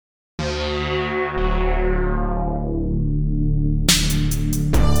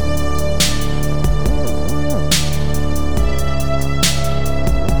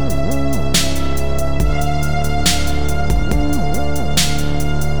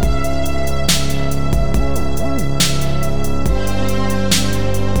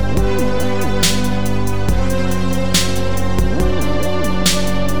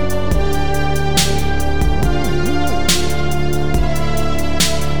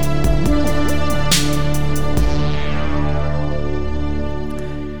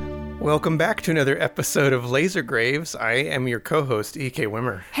Welcome back to another episode of Laser Graves. I am your co-host, E.K.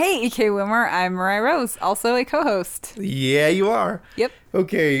 Wimmer. Hey, E.K. Wimmer. I'm Mariah Rose, also a co-host. Yeah, you are. Yep.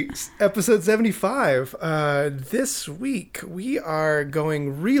 Okay, episode 75. This week, we are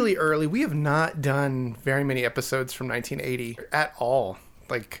going really early. We have not done very many episodes from 1980 at all.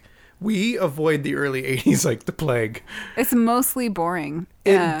 Like, we avoid the early 80s like the plague. It's mostly boring.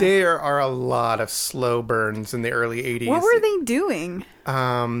 There are a lot of slow burns in the early 80s. What were they doing?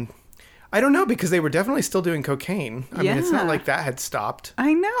 I don't know, because they were definitely still doing cocaine. I mean, it's not like that had stopped.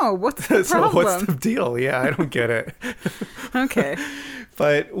 I know. What's the So problem? what's the deal? Yeah, I don't get it. Okay.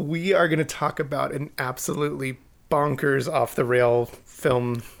 But we are going to talk about an absolutely bonkers off-the-rail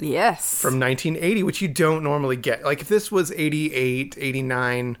film Yes. from 1980, which you don't normally get. Like, if this was 88,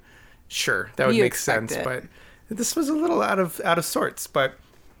 89, sure, that would You make expect sense. it. But this was a little out of sorts. But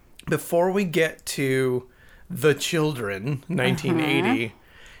before we get to The Children, 1980,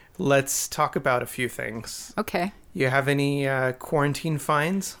 let's talk about a few things. Okay. You have any quarantine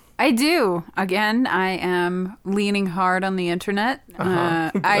finds? I do. Again, I am leaning hard on the internet.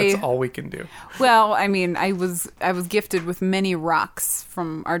 That's all we can do. Well, I mean, I was gifted with many rocks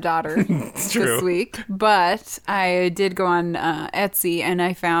from our daughter this true. week, but I did go on Etsy and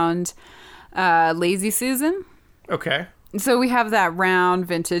I found Lazy Susan. Okay. So we have that round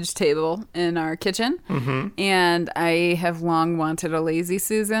vintage table in our kitchen, and I have long wanted a Lazy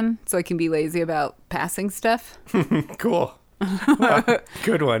Susan, so I can be lazy about passing stuff. Cool. Wow,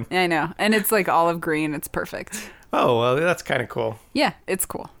 good one. I know, and it's like olive green. It's perfect. Oh, well, that's kind of cool. Yeah, it's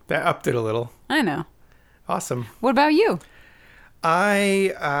cool. That upped it a little. I know. Awesome. What about you?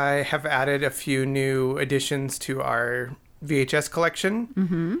 I have added a few new additions to our VHS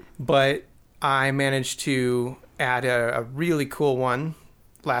collection, but I managed to add a really cool one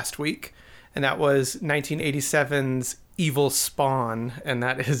last week, and that was 1987's Evil Spawn, and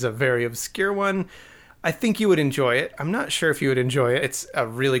that is a very obscure one. I think you would enjoy it. I'm not sure if you would enjoy it. It's a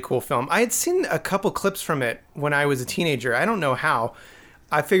really cool film. I had seen a couple clips from it when I was a teenager. I don't know how.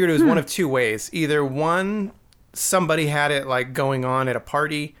 I figured it was one of two ways. Either one, somebody had it like going on at a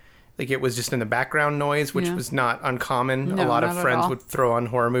party, like it was just in the background noise, which was not uncommon. No, a lot of not at friends all. would throw on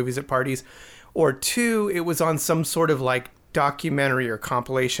horror movies at parties. Or two, it was on some sort of like documentary or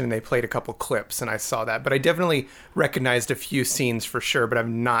compilation, and they played a couple clips, and I saw that. But I definitely recognized a few scenes for sure, but I've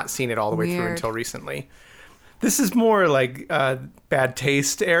not seen it all the way through Weird. until recently. This is more like bad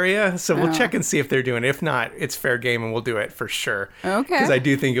taste area, so we'll check and see if they're doing it. If not, it's fair game, and we'll do it for sure. Okay. Because I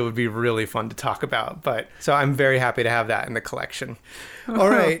do think it would be really fun to talk about. But so I'm very happy to have that in the collection. All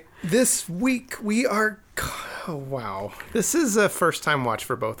right, this week we are... Oh, wow. This is a first-time watch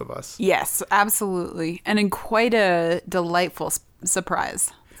for both of us. Yes, absolutely, and in quite a delightful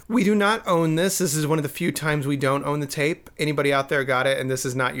surprise. We do not own this. This is one of the few times we don't own the tape. Anybody out there got it and this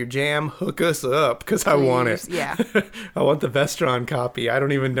is not your jam, hook us up, because I want it. Please, yeah. I want the Vestron copy. I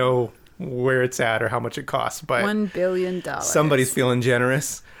don't even know where it's at or how much it costs, but $1 billion. somebody's feeling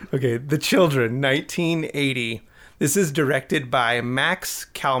generous. Okay, The Children, 1980. This is directed by Max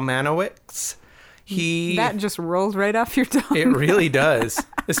Kalmanowicz. That just rolls right off your tongue. It really does,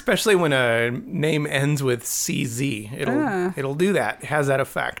 especially when a name ends with CZ. It'll do that. It has that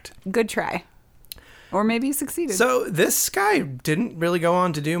effect. Good try. Or maybe you succeeded. So this guy didn't really go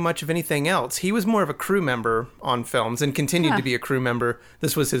on to do much of anything else. He was more of a crew member on films and continued to be a crew member.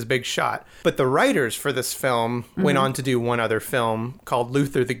 This was his big shot. But the writers for this film went on to do one other film called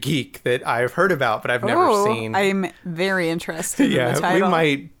Luther the Geek that I've heard about, but I've never seen. I'm very interested in the Yeah, we title.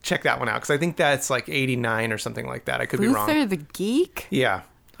 might check that one out because I think that's like 89 or something like that. I could be wrong. Luther the Geek? Yeah.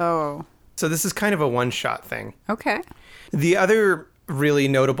 Oh, So this is kind of a one-shot thing. okay. The other really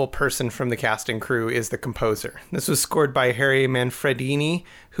notable person from the cast and crew is the composer. This was scored by Harry Manfredini,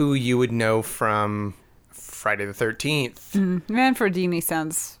 who you would know from Friday the 13th. Manfredini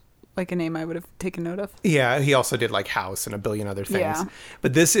sounds like a name I would have taken note of. Yeah, he also did like House and a billion other things. Yeah.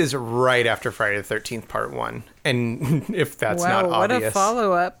 But this is right after Friday the 13th Part 1. And if that's not Wow, what obvious, a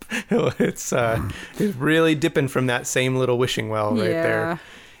follow-up. it's really dipping from that same little wishing well right Yeah. there.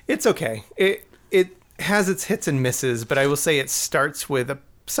 It's okay. It has its hits and misses, but I will say it starts with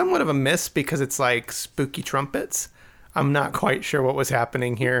somewhat of a miss because it's like spooky trumpets. I'm not quite sure what was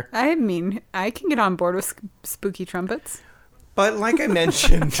happening here. I mean, I can get on board with spooky trumpets. But like I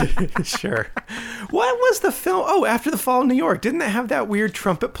mentioned, sure. What was the film? Oh, After the Fall of New York. Didn't that have that weird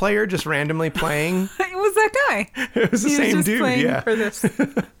trumpet player just randomly playing? It was that guy. It was the He same was just dude, playing yeah. for this.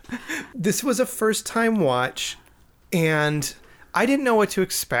 This was a first-time watch, and I didn't know what to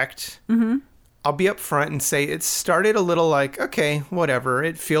expect. Mm-hmm. I'll be up front and say it started a little like, okay, whatever.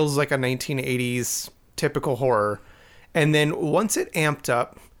 It feels like a 1980s typical horror. And then once it amped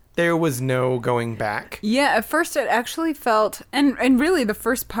up, There was no going back. Yeah, at first it actually felt, and really the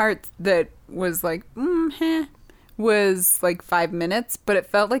first part that was like, was like 5 minutes, but it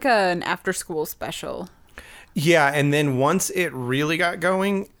felt like an after-school special. Yeah, and then once it really got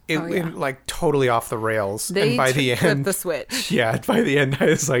going, it went like totally off the rails. They and by the flipped end, the switch. Yeah, by the end, I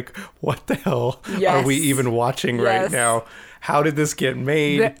was like, what the hell are we even watching right now? How did this get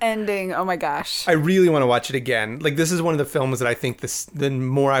made? The ending, oh my gosh. I really want to watch it again. Like, this is one of the films that I think the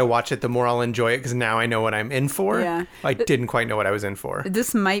more I watch it, the more I'll enjoy it, because now I know what I'm in for. Yeah. I didn't quite know what I was in for.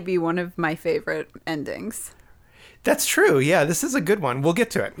 This might be one of my favorite endings. That's true. Yeah, this is a good one. We'll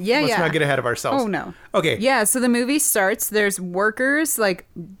get to it. Let's not get ahead of ourselves. Oh, no. Okay. Yeah, so the movie starts. There's workers. Like,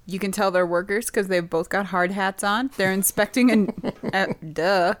 you can tell they're workers because they've both got hard hats on. They're inspecting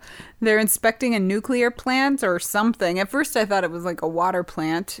They're inspecting a nuclear plant or something. At first, I thought it was like a water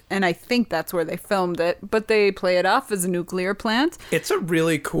plant, and I think that's where they filmed it. But they play it off as a nuclear plant. It's a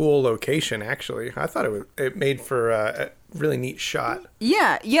really cool location, actually. I thought it made for a really neat shot.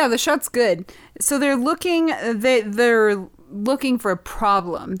 Yeah, the shot's good. So they're looking for a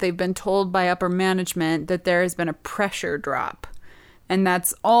problem. They've been told by upper management that there has been a pressure drop. And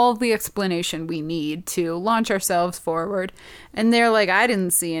that's all the explanation we need to launch ourselves forward. And they're like, I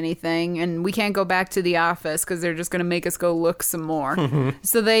didn't see anything, and we can't go back to the office because they're just going to make us go look some more.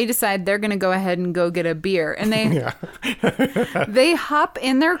 So they decide they're going to go ahead and go get a beer. And they hop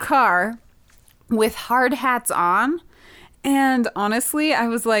in their car with hard hats on. And honestly, I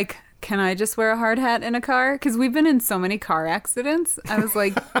was like, can I just wear a hard hat in a car? Because we've been in so many car accidents. I was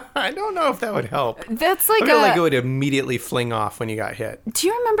like... I don't know if that would help. That's like I feel like it would immediately fling off when you got hit. Do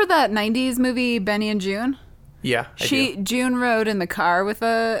you remember that 90s movie, Benny and June? Yeah, I do. June rode in the car with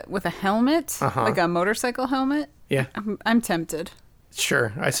a helmet, like a motorcycle helmet. Yeah. I'm tempted.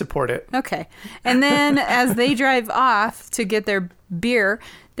 Sure, I support it. Okay. And then as they drive off to get their beer,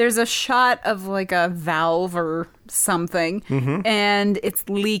 there's a shot of like a valve or something, and it's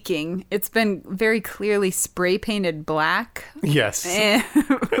leaking. It's been very clearly spray painted black. Yes.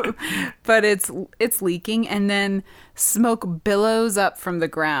 But it's leaking, and then smoke billows up from the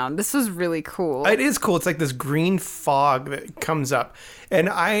ground. This was really cool. It is cool. It's like this green fog that comes up. And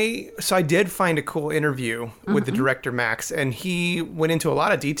I did find a cool interview with the director, Max, and he went into a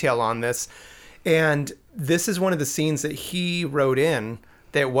lot of detail on this. And this is one of the scenes that he wrote in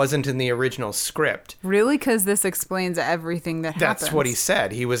that wasn't in the original script. Really? Because this explains everything that happens. That's what he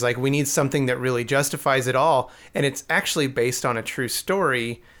said. He was like, we need something that really justifies it all. And it's actually based on a true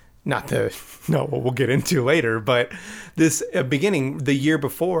story. What we'll get into later. But this beginning, the year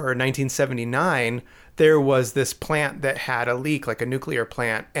before, 1979, there was this plant that had a leak, like a nuclear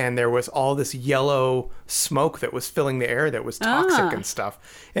plant, and there was all this yellow smoke that was filling the air that was toxic and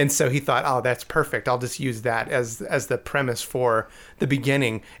stuff. And so he thought, oh, that's perfect. I'll just use that as the premise for the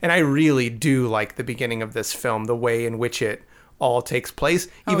beginning. And I really do like the beginning of this film, the way in which it all takes place,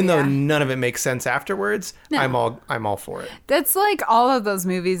 even though none of it makes sense afterwards. No. I'm all for it. That's like all of those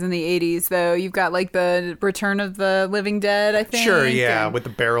movies in the 80s, though. You've got like the Return of the Living Dead, I think. Sure, yeah, with the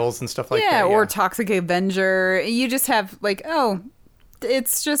barrels and stuff like that. Yeah, or Toxic Avenger. You just have like,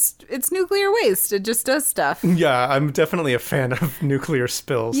 it's nuclear waste. It just does stuff. Yeah, I'm definitely a fan of nuclear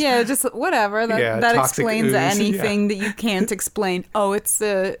spills. Yeah, just whatever. That explains ooze, anything that you can't explain. Oh, it's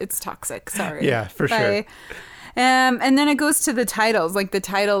toxic. Sorry. Yeah, for sure. And then it goes to the titles. Like the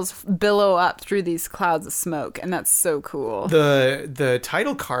titles billow up through these clouds of smoke, and that's so cool. The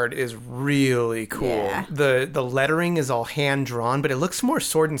title card is really cool. Yeah. The lettering is all hand drawn, but it looks more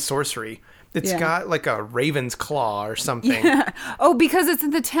sword and sorcery. It's got like a raven's claw or something. Yeah. Oh, because it's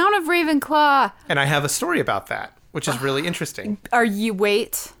in the town of Ravenclaw. And I have a story about that, which is really interesting. Are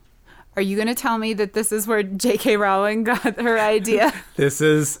you going to tell me that this is where J.K. Rowling got her idea? This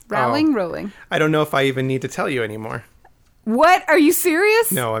is... Rowling. I don't know if I even need to tell you anymore. What? Are you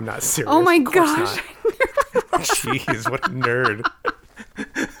serious? No, I'm not serious. Oh my gosh. Jeez, what a nerd.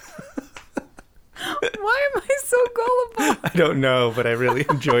 Why am I so gullible? I don't know, but I really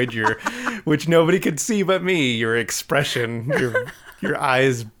enjoyed which nobody could see but me, your expression. Your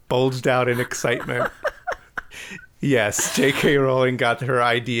eyes bulged out in excitement. Yes, J.K. Rowling got her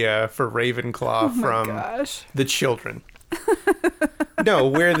idea for Ravenclaw from the children. No,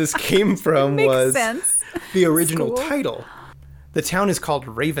 where this came from was the original title. The town is called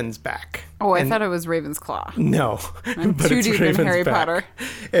Ravensback. Oh, I thought it was Ravensclaw. No, I'm too deep in Harry Potter.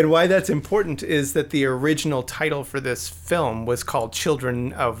 And why that's important is that the original title for this film was called The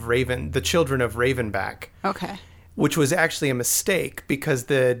Children of Ravenback. Okay. Which was actually a mistake because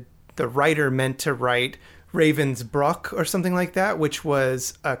the writer meant to write Ravensbrück or something like that, which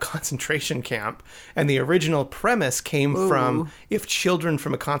was a concentration camp. And the original premise came from if children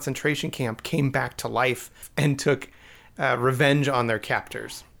from a concentration camp came back to life and took revenge on their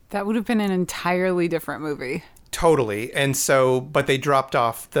captors. That would have been an entirely different movie. Totally. And so, but they dropped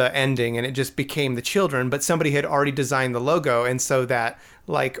off the ending and it just became the children, but somebody had already designed the logo. And so that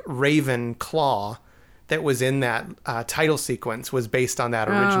like Raven claw that was in that title sequence was based on that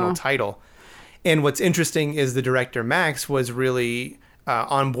original title. And what's interesting is the director, Max, was really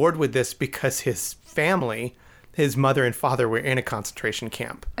on board with this because his family, his mother and father, were in a concentration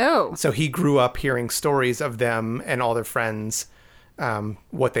camp. Oh. So he grew up hearing stories of them and all their friends,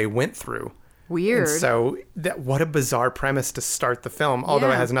 what they went through. Weird. And so what a bizarre premise to start the film,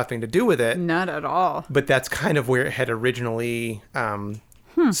 although it has nothing to do with it. Not at all. But that's kind of where it had originally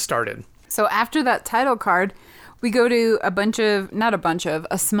started. So after that title card, we go to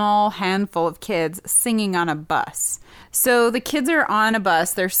a small handful of kids singing on a bus. So the kids are on a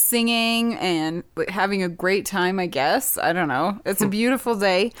bus. They're singing and having a great time, I guess. I don't know. It's a beautiful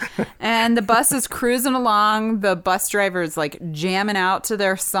day. And the bus is cruising along. The bus driver is like jamming out to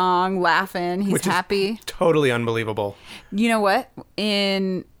their song, laughing. He's happy. Totally unbelievable. You know what?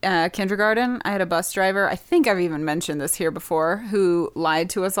 In kindergarten, I had a bus driver. I think I've even mentioned this here before, who lied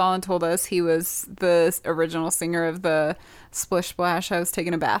to us all and told us he was the original singer of the Splish Splash I Was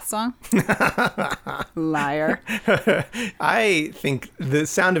Taking a Bath song. Liar. I think the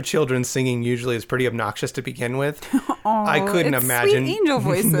sound of children singing usually is pretty obnoxious to begin with. Oh, I couldn't imagine. Sweet angel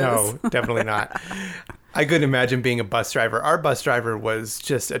voices. No, definitely not. I couldn't imagine being a bus driver. Our bus driver was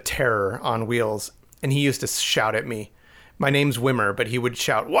just a terror on wheels, and he used to shout at me. My name's Wimmer, but he would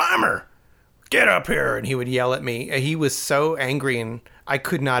shout, "Wimmer, get up here!" And he would yell at me. He was so angry, and I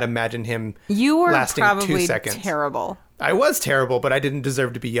could not imagine him lasting 2 seconds. Terrible. I was terrible, but I didn't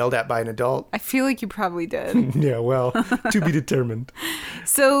deserve to be yelled at by an adult. I feel like you probably did. Yeah, well, to be determined.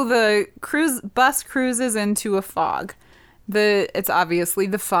 So the bus cruises into a fog. It's obviously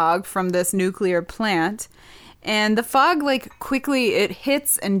the fog from this nuclear plant. And the fog, quickly, it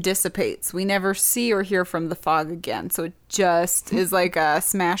hits and dissipates. We never see or hear from the fog again. So it just is like a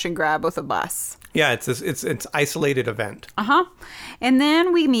smash and grab with a bus. Yeah, it's an isolated event. Uh-huh. And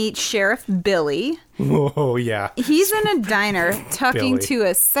then we meet Sheriff Billy. Oh, yeah. He's in a diner talking to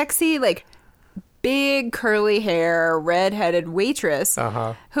a sexy, big curly hair, red-headed waitress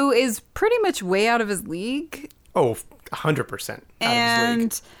who is pretty much way out of his league. Oh, 100% out of his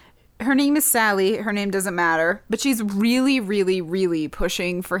league. Her name is Sally. Her name doesn't matter. But she's really, really, really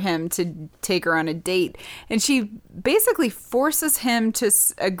pushing for him to take her on a date. And she basically forces him to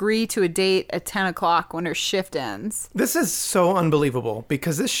agree to a date at 10 o'clock when her shift ends. This is so unbelievable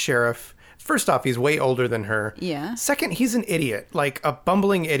because this sheriff, first off, he's way older than her. Yeah. Second, he's an idiot. Like a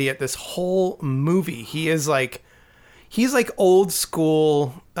bumbling idiot this whole movie. He's like old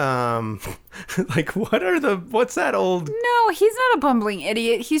school, what's that old? No, he's not a bumbling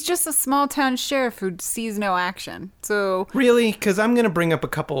idiot. He's just a small town sheriff who sees no action. So really? Because I'm going to bring up a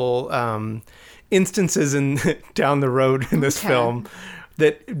couple instances down the road in this film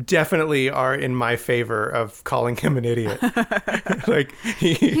that definitely are in my favor of calling him an idiot.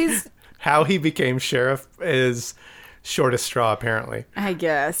 How he became sheriff is shortest straw, apparently. I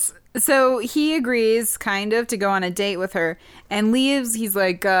guess. So he agrees kind of to go on a date with her and leaves. He's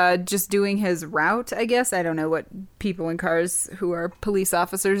just doing his route, I guess. I don't know what people in cars who are police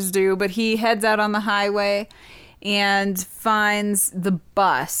officers do, but he heads out on the highway and finds the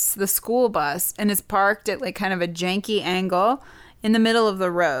school bus, and is parked at kind of a janky angle in the middle of the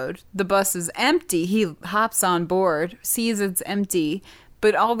road. The bus is empty. He hops on board, sees it's empty,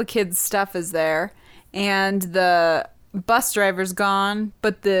 but all the kids' stuff is there, and the bus driver's gone,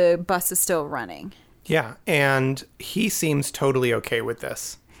 but the bus is still running. Yeah, and he seems totally okay with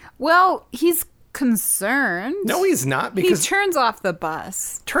this. Well, he's concerned. No, he's not, because he turns off the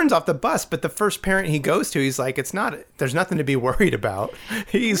bus. But the first parent he goes to, he's like, there's nothing to be worried about.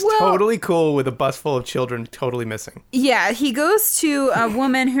 He's totally cool with a bus full of children totally missing. Yeah, he goes to a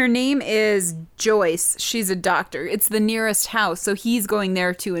woman, her name is Joyce. She's a doctor. It's the nearest house, so he's going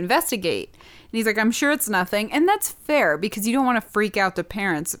there to investigate. And he's like, I'm sure it's nothing. And that's fair, because you don't want to freak out the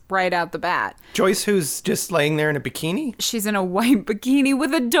parents right out the bat. Joyce, who's just laying there in a bikini? She's in a white bikini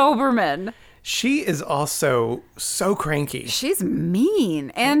with a Doberman. She is also so cranky. She's mean.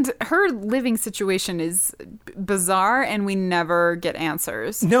 And her living situation is bizarre, and we never get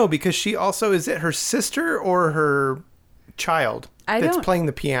answers. No, because she also, is it her sister or her child that's playing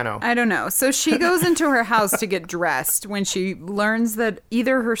the piano? I don't know. So she goes into her house to get dressed when she learns that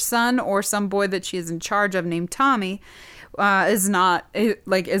either her son or some boy that she is in charge of named Tommy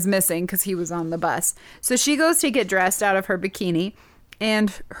is missing because he was on the bus. So she goes to get dressed out of her bikini,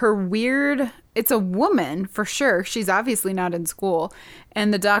 and it's a woman for sure. She's obviously not in school.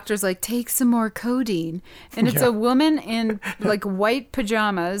 And the doctor's like, take some more codeine. And it's a woman in like white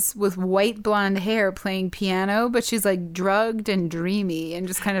pajamas with white blonde hair playing piano, but she's like drugged and dreamy and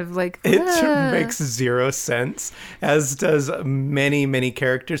just kind of like, It makes zero sense, as does many, many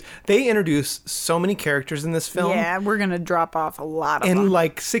characters. They introduce so many characters in this film. Yeah, we're going to drop off a lot of them. And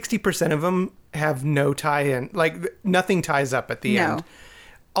like 60% of them have no tie-in. Like nothing ties up at the end.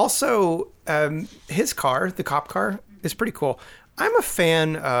 Also, his car, the cop car, is pretty cool. I'm a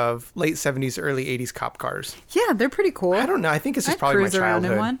fan of late 70s, early 80s cop cars. Yeah, they're pretty cool. I don't know. I think this is probably my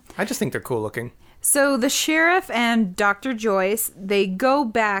childhood. I just think they're cool looking. So the sheriff and Dr. Joyce, they go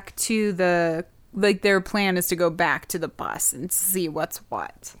back to their plan is to go back to the bus and see what's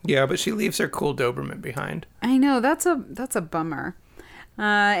what. Yeah, but she leaves her cool Doberman behind. I know, that's a bummer.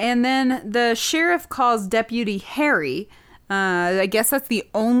 And then the sheriff calls Deputy Harry. I guess that's the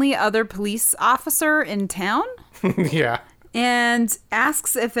only other police officer in town. Yeah. And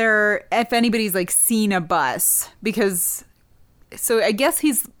asks if anybody's like seen a bus, because so I guess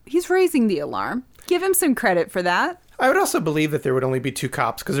he's raising the alarm. Give him some credit for that. I would also believe that there would only be 2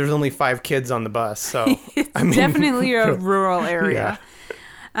 cops because there's only 5 kids on the bus. So it's definitely a rural area.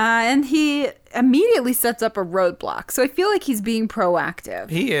 Yeah. And he immediately sets up a roadblock. So I feel like he's being proactive.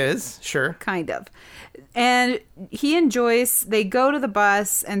 He is, sure. Kind of. And he and Joyce, they go to the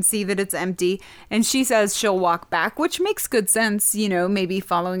bus and see that it's empty. And she says she'll walk back, which makes good sense, maybe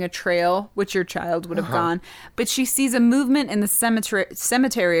following a trail, which your child would have gone. But she sees a movement in the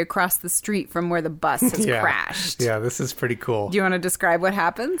cemetery across the street from where the bus has crashed. Yeah, this is pretty cool. Do you want to describe what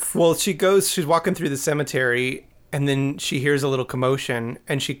happens? Well, she's walking through the cemetery, and then she hears a little commotion,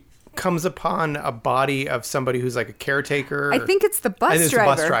 and she comes upon a body of somebody who's like a caretaker. I think it's the bus driver. It's the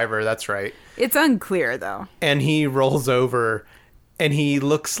bus driver, that's right. It's unclear, though. And he rolls over, and he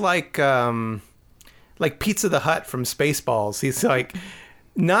looks like Pizza the Hut from Spaceballs. He's like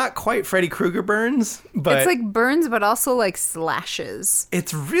not quite Freddy Krueger Burns, but it's like Burns, but also like slashes.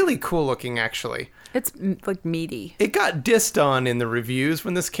 It's really cool looking, actually. It's like meaty. It got dissed on in the reviews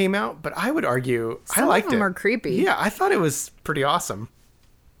when this came out, but I would argue I liked it. Some of them are creepy. Yeah, I thought it was pretty awesome.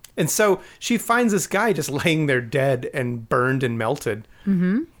 And so she finds this guy just laying there dead and burned and melted.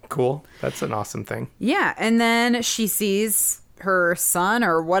 Mm-hmm. Cool. That's an awesome thing. Yeah. And then she sees her son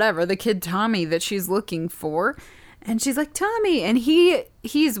or whatever, the kid Tommy that she's looking for. And she's like, Tommy. And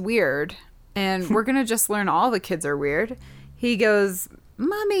he's weird. And we're going to just learn all the kids are weird. He goes,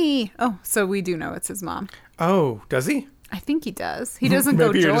 Mommy. Oh, so we do know it's his mom. Oh, does he? I think he does. He doesn't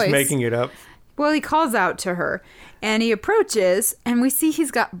go Joyce. Maybe you're just making it up. Well, he calls out to her, and he approaches, and we see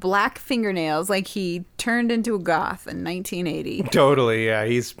he's got black fingernails like he turned into a goth in 1980. Totally, yeah.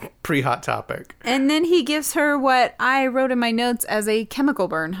 He's pre-Hot Topic. And then he gives her what I wrote in my notes as a chemical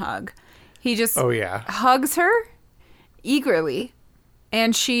burn hug. He just hugs her eagerly,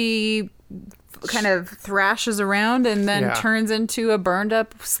 and she kind of thrashes around and then turns into a burned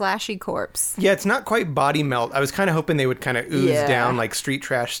up slashy corpse. Yeah, it's not quite body melt. I was kind of hoping they would kind of ooze down like street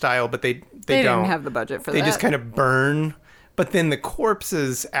trash style, but they didn't have the budget for that. They just kind of burn, but then the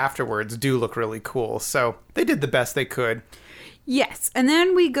corpses afterwards do look really cool. So they did the best they could. Yes, and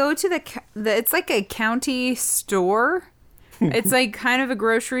then we go to it's like a county store. It's like kind of a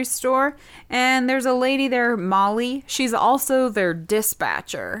grocery store. And there's a lady there, Molly. She's also their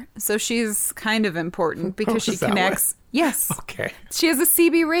dispatcher. So she's kind of important because she connects. Yes. Okay. She has a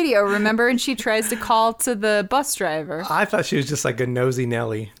CB radio, remember? And she tries to call to the bus driver. I thought she was just like a nosy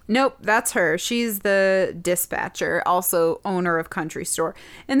Nelly. Nope, that's her. She's the dispatcher, also owner of Country Store.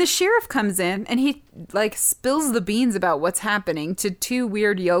 And the sheriff comes in and he like spills the beans about what's happening to 2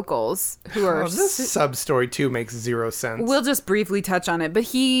 weird yokels who are... this sub-story too makes zero sense. We'll just briefly touch on it, but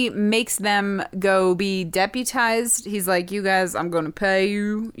he makes them go be deputized. He's like, you guys, I'm going to pay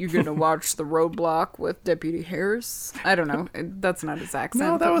you. You're going to watch The Roadblock with Deputy Harris. I don't know. That's not his accent.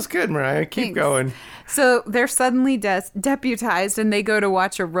 No, that was good, Mariah. Keep going. So they're suddenly deputized and they go to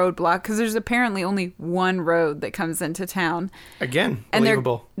watch a roadblock because there's apparently only one road that comes into town. Again, and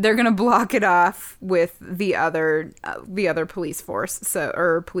believable. They're going to block it off with the other police force,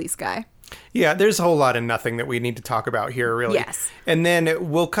 or police guy. Yeah, there's a whole lot of nothing that we need to talk about here, really. Yes. And then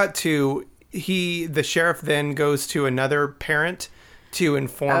we'll cut to the sheriff then goes to another parent to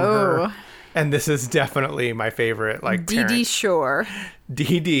inform her. And this is definitely my favorite, like, Dee Dee Shore.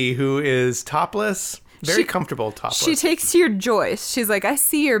 Dee Dee, who is topless, very comfortable topless. She takes your Joyce. She's like, I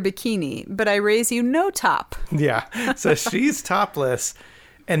see your bikini, but I raise you no top. Yeah. So she's topless.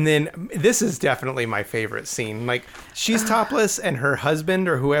 And then this is definitely my favorite scene. Like, she's topless and her husband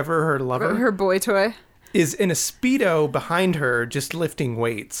or whoever, her lover, Her boy toy. is in a Speedo behind her just lifting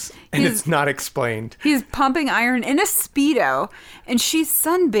weights. And it's not explained. He's pumping iron in a Speedo, and she's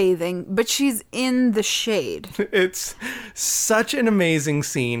sunbathing, but she's in the shade. It's such an amazing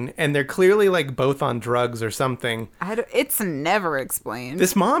scene. And they're clearly like both on drugs or something. It's never explained.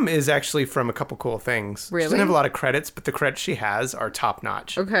 This mom is actually from a couple cool things. She Really? doesn't have a lot of credits, but the credits she has are top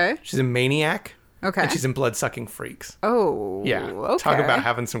notch. Okay. She's a Maniac. Okay. And she's in Bloodsucking Freaks. Oh, Yeah. okay. Talk about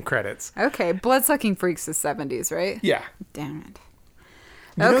having some credits. Okay, Bloodsucking Freaks is 70s, right? Yeah. Damn it.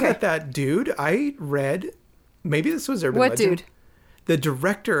 You know Okay. that dude, I read, maybe this was urban What legend. dude? The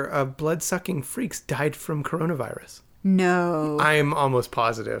director of Bloodsucking Freaks died from coronavirus. No. I'm almost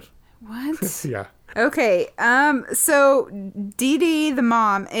positive. What? Yeah. Okay, so Dee Dee, the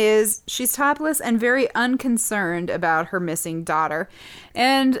mom, she's topless and very unconcerned about her missing daughter.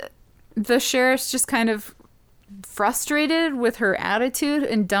 And the sheriff's just kind of frustrated with her attitude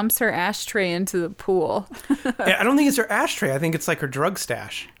and dumps her ashtray into the pool. I don't think it's her ashtray. I think it's like her drug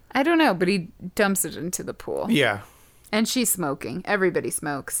stash. I don't know, but he dumps it into the pool. Yeah. And she's smoking. Everybody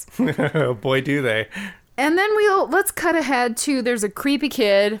smokes. Boy, do they. And then let's cut ahead to there's a creepy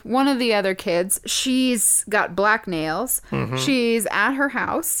kid, one of the other kids. She's got black nails. Mm-hmm. She's at her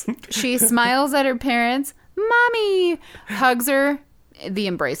house. She smiles at her parents. Mommy hugs her. The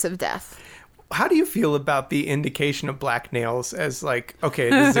embrace of death. How do you feel about the indication of black nails as like, okay,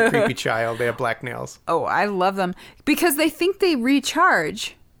 this is a creepy child. They have black nails. Oh, I love them because they think they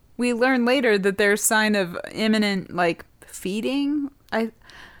recharge. We learn later that they're a sign of imminent like feeding.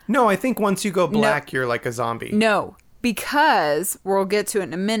 No, I think once you go black, you're like a zombie. No, because we'll get to it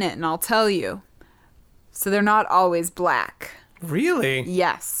in a minute and I'll tell you. So they're not always black. Really?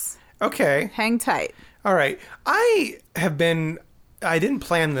 Yes. Okay. Hang tight. All right. I didn't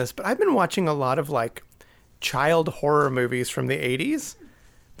plan this, but I've been watching a lot of like child horror movies from the 80s.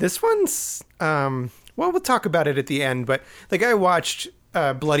 This one's, well, we'll talk about it at the end, but like I watched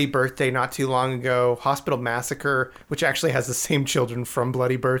Bloody Birthday not too long ago, Hospital Massacre, which actually has the same children from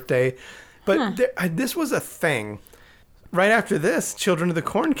Bloody Birthday. But this was a thing. Right after this, Children of the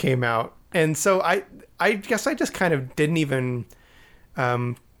Corn came out. And so I guess I just kind of didn't even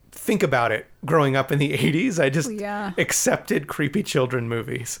think about it growing up in the 80s. I just accepted creepy children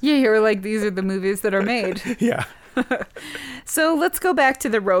movies. Yeah, you were like, these are the movies that are made. Yeah. So let's go back to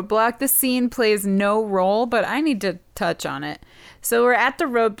the roadblock. The scene plays no role, but I need to touch on it. So we're at the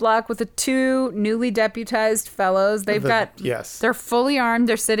roadblock with the two newly deputized fellows. They're fully armed.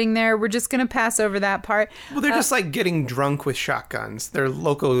 They're sitting there. We're just going to pass over that part. Well, they're just like getting drunk with shotguns. They're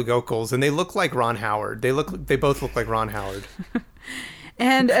local locals, and they look like Ron Howard. They both look like Ron Howard.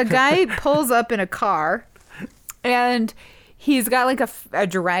 And a guy pulls up in a car, and he's got like a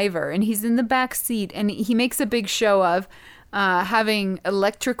driver, and he's in the back seat, and he makes a big show of having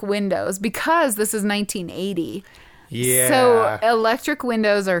electric windows because this is 1980. Yeah. So electric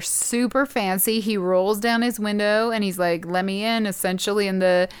windows are super fancy. He rolls down his window, and he's like, "Let me in," essentially. And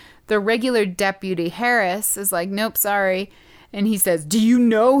the regular deputy Harris is like, "Nope, sorry." And he says, "Do you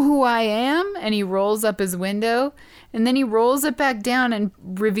know who I am?" And he rolls up his window, and then he rolls it back down and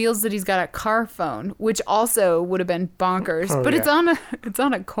reveals that he's got a car phone, which also would have been bonkers. But it's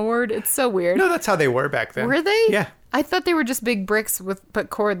on a cord. It's so weird. No, that's how they were back then. Were they? Yeah. I thought they were just big bricks but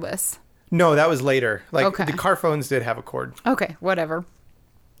cordless. No, that was later. Like Okay. the car phones did have a cord. Okay, whatever.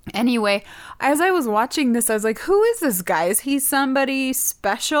 Anyway, as I was watching this, I was like, who is this guy? Is he somebody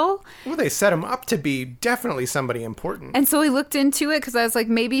special? Well, they set him up to be definitely somebody important. And so we looked into it because I was like,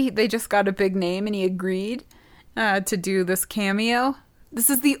 maybe they just got a big name and he agreed to do this cameo. This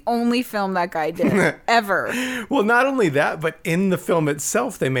is the only film that guy did ever. Well, not only that, but in the film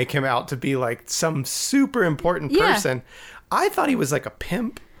itself, they make him out to be like some super important person. I thought he was like a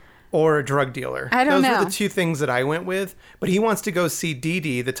pimp or a drug dealer. I don't know. Those were the two things that I went with. But he wants to go see Dee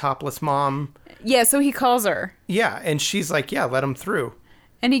Dee, the topless mom. Yeah, so he calls her. Yeah, and she's like, yeah, let him through.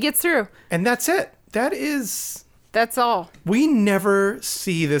 And he gets through. And that's it. That's all. We never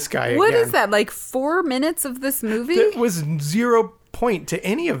see this guy again. What is that, like 4 minutes of this movie? It was 0 point to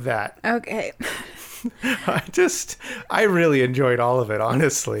any of that. Okay. I really enjoyed all of it,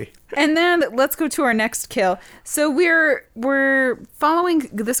 honestly. And then let's go to our next kill. So we're following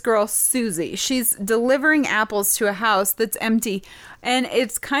this girl, Susie. She's delivering apples to a house that's empty. And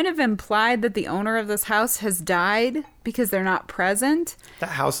it's kind of implied that the owner of this house has died because they're not present. That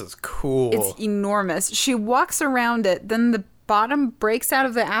house is cool. It's enormous. She walks around it. Then the bottom breaks out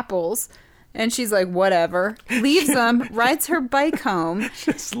of the apples. And she's like, whatever. Leaves them, rides her bike home.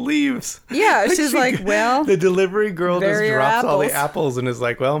 Just leaves. Yeah, she's like, well, the delivery girl just there are your drops all the apples. apples and is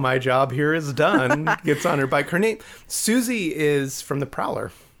like, well, my job here is done. Gets on her bike. Her name, Susie, is from The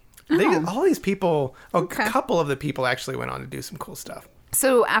Prowler. All these people, a couple of the people actually went on to do some cool stuff.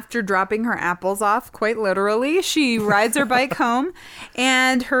 So after dropping her apples off, quite literally, she rides her bike home,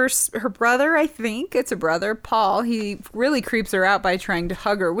 and her brother, I think it's a brother, Paul, he really creeps her out by trying to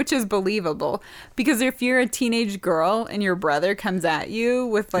hug her, which is believable. Because if you're a teenage girl and your brother comes at you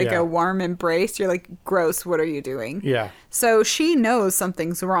with like a warm embrace, you're like, gross, what are you doing? Yeah. So she knows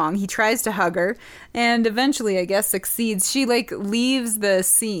something's wrong. He tries to hug her and eventually, I guess, succeeds. She like leaves the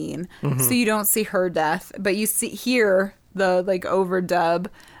scene so you don't see her death, but you hear the like overdub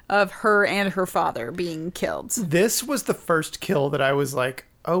of her and her father being killed. This was the first kill that I was like,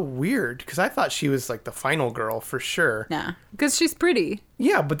 oh, weird. Because I thought she was like the final girl for sure. Yeah, because she's pretty.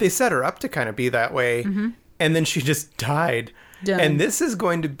 Yeah, but they set her up to kind of be that way. And then she just died. Done. And this is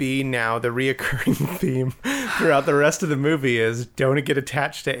going to be now the reoccurring theme throughout the rest of the movie is don't get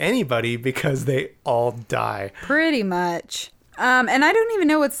attached to anybody because they all die. Pretty much. And I don't even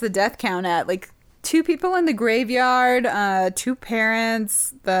know what's the death count at. Like 2 people in the graveyard, 2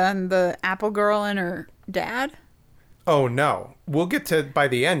 parents, the apple girl and her dad. Oh, no. We'll get to, by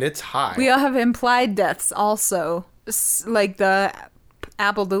the end, it's high. We all have implied deaths also. Like the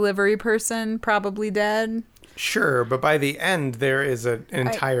apple delivery person, probably dead. Sure, but by the end, there is an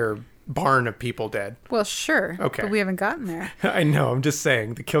entire barn of people dead. Well, sure. Okay. But we haven't gotten there. I know, I'm just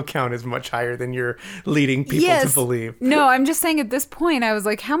saying, the kill count is much higher than you're leading people to believe. No, I'm just saying at this point, I was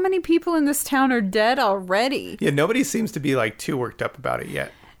like, how many people in this town are dead already? Yeah, nobody seems to be like too worked up about it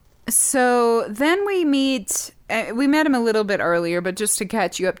yet. So then we met him a little bit earlier, but just to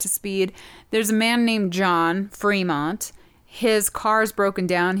catch you up to speed, there's a man named John Fremont. His car's broken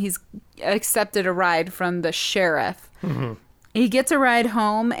down. He's accepted a ride from the sheriff. He gets a ride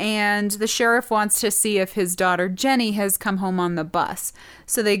home, and the sheriff wants to see if his daughter Jenny has come home on the bus.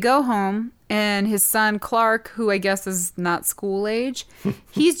 So they go home, and his son Clark, who I guess is not school age,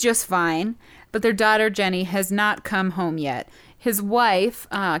 he's just fine. But their daughter Jenny has not come home yet. His wife,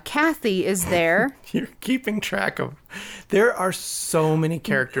 Kathy, is there. You're keeping track of. There are so many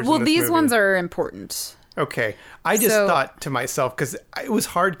characters Well, in this these movie. ones are important. Okay. I just thought to myself, because it was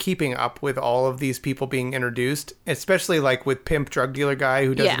hard keeping up with all of these people being introduced, especially like with pimp drug dealer guy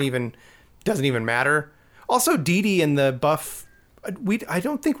who doesn't even matter. Also, Dee Dee and the buff, I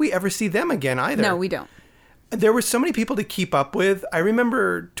don't think we ever see them again either. No, we don't. There were so many people to keep up with. I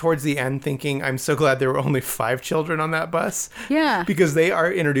remember towards the end thinking, I'm so glad there were only 5 children on that bus. Yeah. Because they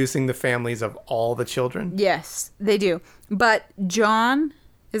are introducing the families of all the children. Yes, they do. But John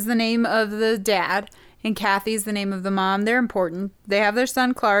is the name of the dad, and Kathy's the name of the mom. They're important. They have their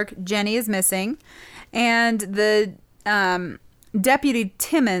son Clark. Jenny is missing. And the Deputy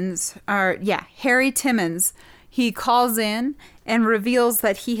Timmons, Harry Timmons, he calls in and reveals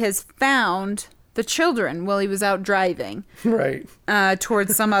that he has found the children while he was out driving. Right.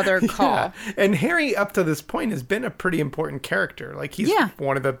 Towards some other call. Yeah. And Harry, up to this point, has been a pretty important character. Like, he's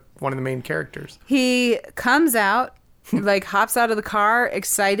one of the main characters. He comes out, like, hops out of the car,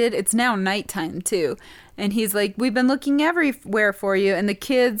 excited. It's now nighttime, too. And he's like, we've been looking everywhere for you. And the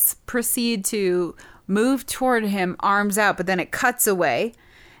kids proceed to move toward him, arms out. But then it cuts away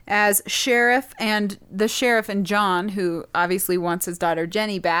as the sheriff and John, who obviously wants his daughter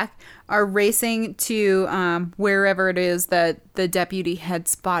Jenny back, are racing to wherever it is that the deputy had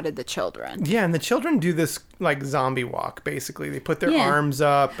spotted the children. Yeah, and the children do this like zombie walk, basically. They put their arms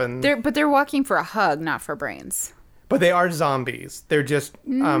up and They're walking for a hug, not for brains. But they are zombies. They're just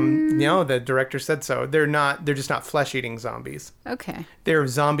the director said so. They're just not flesh-eating zombies. Okay. They're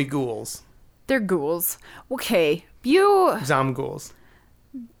zombie ghouls. They're ghouls. Okay. Zomghouls.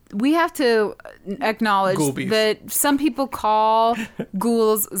 We have to acknowledge that some people call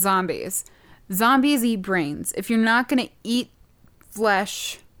ghouls zombies. Zombies eat brains. If you're not going to eat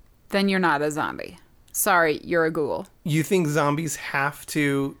flesh, then you're not a zombie. Sorry, you're a ghoul. You think zombies have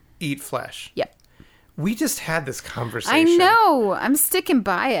to eat flesh? Yep. We just had this conversation. I know. I'm sticking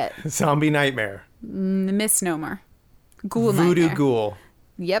by it. Zombie nightmare. Misnomer. Ghoul Voodoo nightmare. ghoul.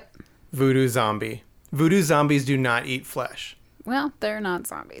 Yep. Voodoo zombie. Voodoo zombies do not eat flesh. Well, they're not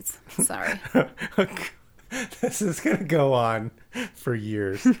zombies. Sorry. This is going to go on for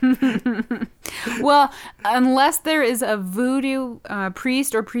years. Well, unless there is a voodoo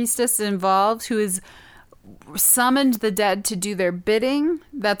priest or priestess involved who has summoned the dead to do their bidding,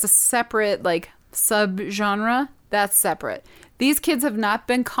 that's a separate, subgenre. That's separate. These kids have not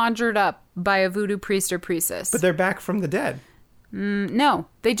been conjured up by a voodoo priest or priestess. But they're back from the dead. No,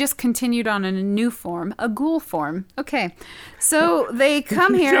 they just continued on in a new form, a ghoul form. Okay, so they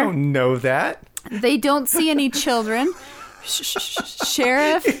come You here. don't know that. They don't see any children.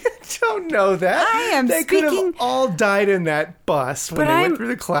 Sheriff. Don't know that. I am They could speaking- have all died in that bus when But they I'm- went through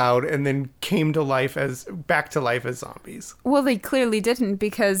the cloud and then came to life back to life as zombies. Well, they clearly didn't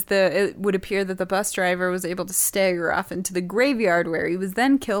because it would appear that the bus driver was able to stagger off into the graveyard where he was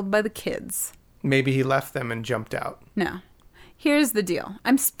then killed by the kids. Maybe he left them and jumped out. No. Here's the deal.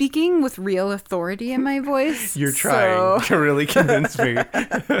 I'm speaking with real authority in my voice. You're trying to really convince me.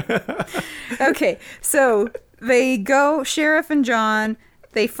 Okay, so they go, Sheriff and John,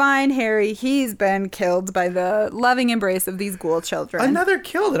 they find Harry. He's been killed by the loving embrace of these ghoul children. Another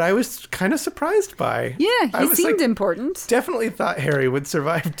kill that I was kind of surprised by. Yeah, I he was seemed important. Definitely thought Harry would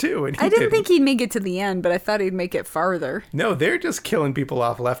survive too, and he I didn't think he'd make it to the end, but I thought he'd make it farther. No, they're just killing people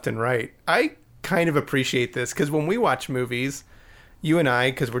off left and right. I kind of appreciate this because when we watch movies, you and I,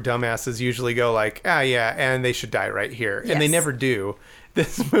 because we're dumbasses, usually go like, yeah, and they should die right here. And they Yes. never do.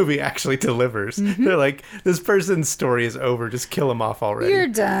 This movie actually delivers. Mm-hmm. They're like, this person's story is over. Just kill them off already. You're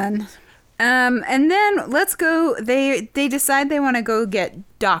done. And then let's go. They decide they want to go get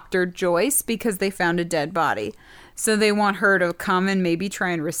Dr. Joyce because they found a dead body. So they want her to come and maybe try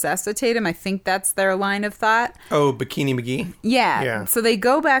and resuscitate him. I think that's their line of thought. Oh, Bikini McGee? Yeah. Yeah. So they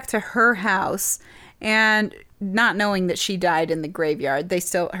go back to her house and not knowing that she died in the graveyard,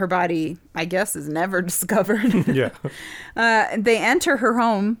 her body, I guess, is never discovered. Yeah. They enter her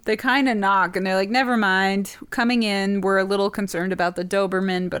home. They kind of knock and they're like, never mind. Coming in, we're a little concerned about the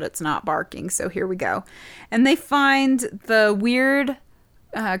Doberman, but it's not barking. So here we go. And they find the weird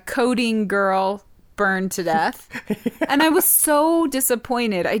coding girl burned to death. And I was so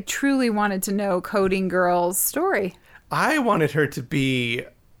disappointed. I truly wanted to know coding girl's story. I wanted her to be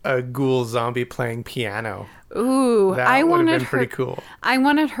a ghoul zombie playing piano. Ooh, That I would have wanted been her. pretty cool. I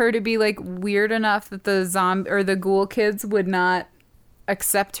wanted her to be like weird enough that the zombie or the ghoul kids would not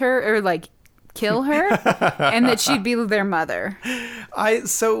accept her or like kill her, and that she'd be their mother.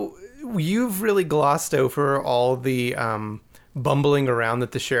 So you've really glossed over all the bumbling around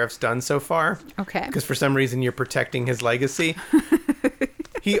that the sheriff's done so far. Okay. Because for some reason you're protecting his legacy.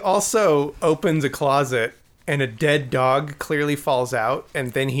 He also opens a closet and a dead dog clearly falls out,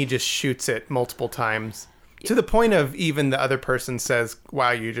 and then he just shoots it multiple times. To the point of even the other person says,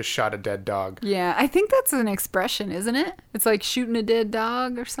 wow, you just shot a dead dog. Yeah, I think that's an expression, isn't it? It's like shooting a dead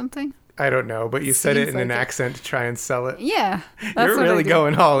dog or something. I don't know, but you said it Seems in an like it. accent to try and sell it. Yeah, that's You're what I really do.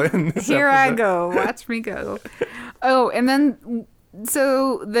 going all in. This Here I episode. go. Watch me go. Oh, and then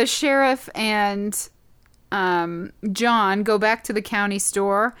so the sheriff and John go back to the county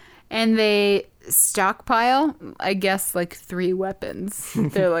store and they stockpile, I guess, like 3 weapons.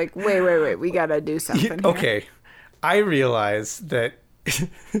 They're like, wait, we gotta do something. here. Okay, I realized that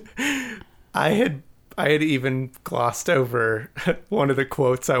I had even glossed over one of the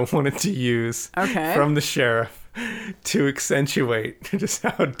quotes I wanted to use Okay. from the sheriff to accentuate just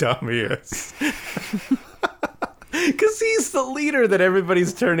how dumb he is. Because he's the leader that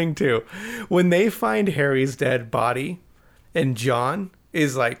everybody's turning to. When they find Harry's dead body and John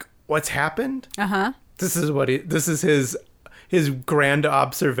is like, what's happened? Uh-huh. This is his grand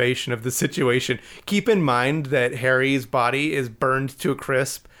observation of the situation. Keep in mind that Harry's body is burned to a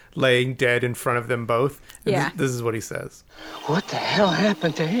crisp, laying dead in front of them both. And Yeah. This is what he says. What the hell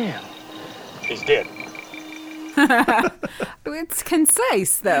happened to him? He's dead. It's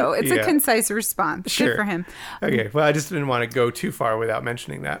concise, though. It's Yeah. a concise response. Sure. Good for him. Okay, well, I just didn't want to go too far without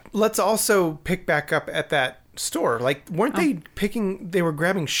mentioning that. Let's also pick back up at that store. Like, weren't they were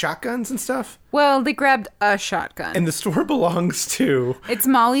grabbing shotguns and stuff? Well, they grabbed a shotgun. And the store belongs to It's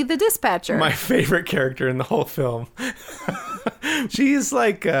Molly the dispatcher. my favorite character in the whole film. She's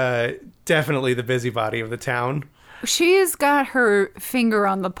like definitely the busybody of the town. She's got her finger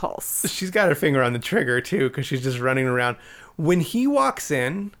on the pulse. She's got her finger on the trigger too, because she's just running around. When he walks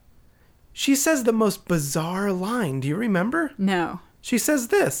in, she says the most bizarre line. Do you remember? No. She says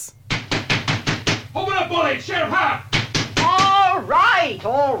this. Open up, bully! Sheriff, hot!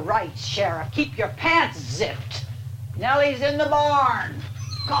 All right, Sheriff. Keep your pants zipped. Nellie's in the barn.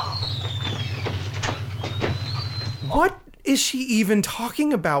 God. What is she even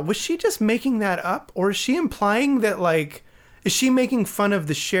talking about? Was she just making that up? Or is she implying that, like, is she making fun of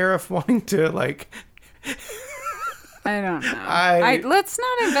the sheriff wanting to, like... I don't know. Let's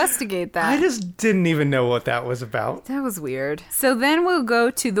not investigate that. I just didn't even know what that was about. That was weird. So then we'll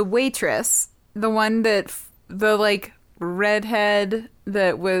go to the waitress, the one that, the like redhead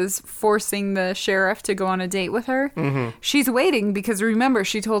that was forcing the sheriff to go on a date with her. Mm-hmm. She's waiting because remember,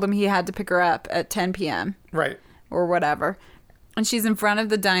 she told him he had to pick her up at 10 p.m. Right. or whatever. And she's in front of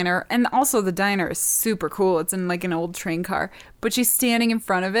the diner. And also the diner is super cool. It's in like an old train car. But she's standing in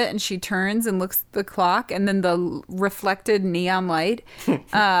front of it and she turns and looks at the clock. And then the reflected neon light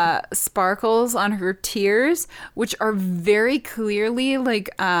sparkles on her tears, which are very clearly like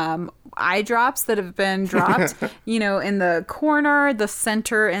eye drops that have been dropped, in the corner, the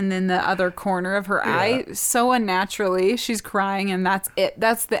center, and then the other corner of her eye. So unnaturally, she's crying, and that's it.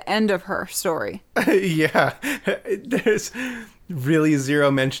 That's the end of her story. Yeah. There's really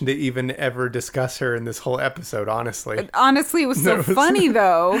zero mention to even ever discuss her in this whole episode, honestly. Honestly, it was so funny,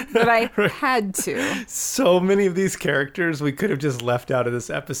 though, that I had to. So many of these characters we could have just left out of this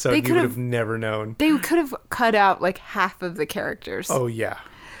episode. You would have never known. They could have cut out like half of the characters. Oh, yeah.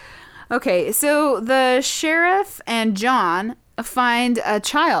 Okay, so the sheriff and John find a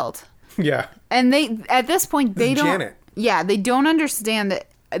child. Yeah. And they, at this point, they don't... Janet. Yeah, they don't understand that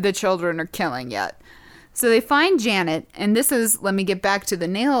the children are killing yet. So they find Janet, and this is, let me get back to the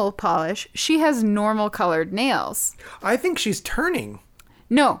nail polish. She has normal colored nails. I think she's turning.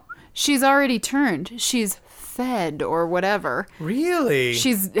 No, she's already turned. She's fed or whatever. Really?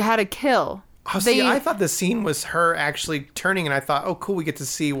 She's had a kill. Oh, see, I thought the scene was her actually turning, and I thought, oh, cool, we get to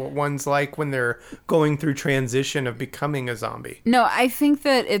see what one's like when they're going through transition of becoming a zombie. No, I think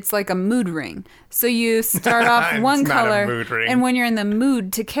that it's like a mood ring. So you start off one It's not a color, mood ring. and when you're in the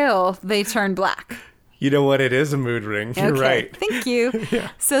mood to kill, they turn black. You know what? It is a mood ring. You're right. Thank you.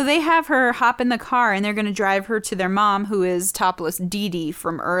 So they have her hop in the car and they're going to drive her to their mom, who is topless Dee Dee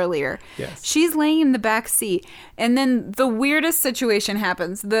from earlier. Yes. She's laying in the back seat. And then the weirdest situation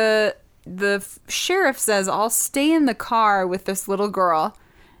happens. The sheriff says, I'll stay in the car with this little girl.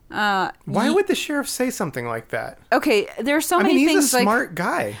 Why would the sheriff say something like that? Okay, there's so many things. He's a smart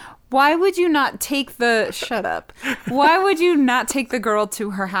guy. Why would you not take the... Shut up. Why would you not take the girl to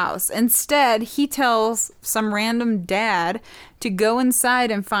her house? Instead, he tells some random dad to go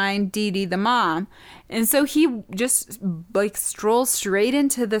inside and find Dee Dee, the mom. And so he just, like, strolls straight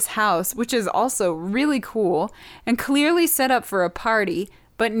into this house, which is also really cool and clearly set up for a party,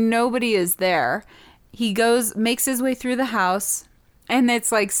 but nobody is there. He makes his way through the house, and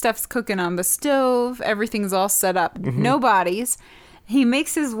it's like stuff's cooking on the stove. Everything's all set up. No bodies. He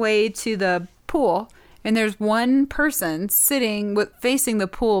makes his way to the pool, and there's one person sitting facing the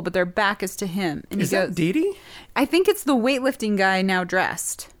pool, but their back is to him. And Is that Dee Dee? I think it's the weightlifting guy now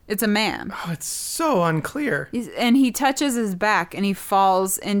dressed. It's a man. Oh, it's so unclear. And he touches his back, and he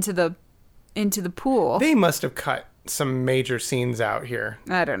falls into the pool. They must have cut some major scenes out here.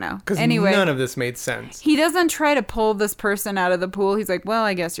 I don't know. Because anyway, none of this made sense. He doesn't try to pull this person out of the pool. He's like, well,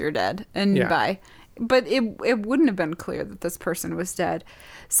 I guess you're dead. And bye. But it wouldn't have been clear that this person was dead.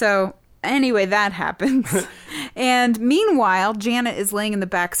 So anyway, that happens. And meanwhile, Janet is laying in the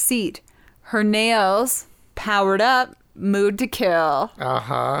back seat. Her nails powered up, mood to kill.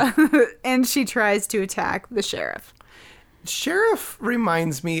 Uh-huh. And she tries to attack the sheriff. Sheriff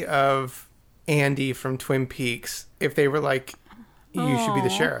reminds me of Andy from Twin Peaks. If they were like, you should be the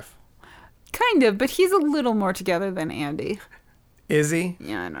sheriff. Kind of, but he's a little more together than Andy. Is he?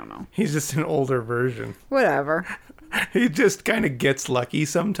 Yeah, I don't know. He's just an older version. Whatever. He just kind of gets lucky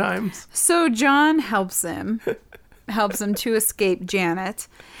sometimes. So John helps him to escape Janet,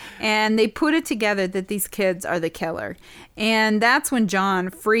 and they put it together that these kids are the killer. And that's when John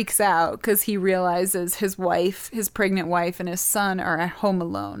freaks out because he realizes his pregnant wife, and his son are at home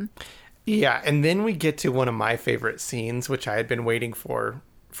alone. Yeah, and then we get to one of my favorite scenes, which I had been waiting for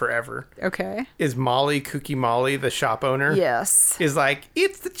forever. Okay. Is Cookie Molly, the shop owner? Yes. Is like,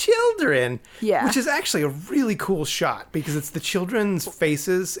 it's the children. Yeah. Which is actually a really cool shot because it's the children's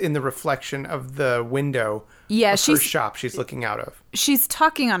faces in the reflection of the window of her shop she's looking out of. She's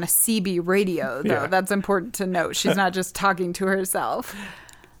talking on a CB radio, though. Yeah. That's important to note. She's not just talking to herself.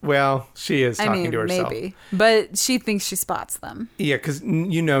 Well, she is talking to herself. Maybe. But she thinks she spots them. Yeah, because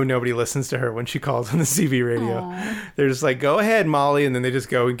nobody listens to her when she calls on the CB radio. Aww. They're just like, go ahead, Molly. And then they just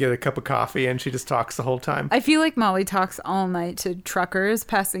go and get a cup of coffee and she just talks the whole time. I feel like Molly talks all night to truckers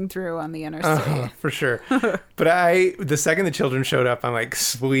passing through on the interstate. For sure. But the second the children showed up, I'm like,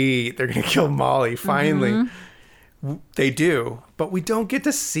 sweet, they're going to kill Molly, finally. Mm-hmm. They do, but we don't get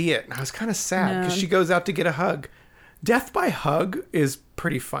to see it. And I was kind of sad because she goes out to get a hug. Death by hug is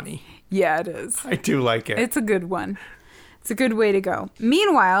pretty funny. Yeah, it is. I do like it. It's a good one. It's a good way to go.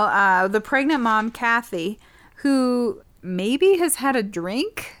 Meanwhile, the pregnant mom, Kathy, who maybe has had a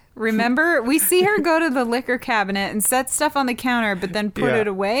drink. Remember? We see her go to the liquor cabinet and set stuff on the counter, but then put it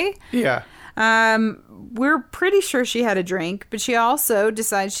away. Yeah. We're pretty sure she had a drink, but she also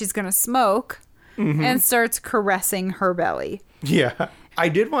decides she's going to smoke and starts caressing her belly. Yeah. I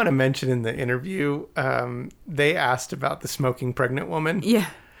did want to mention in the interview, they asked about the smoking pregnant woman. Yeah.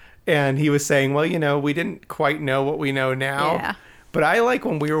 And he was saying, well, we didn't quite know what we know now. Yeah. But I like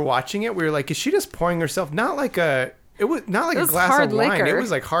when we were watching it, we were like, is she just pouring herself? It was not like a glass hard of wine. liquor. It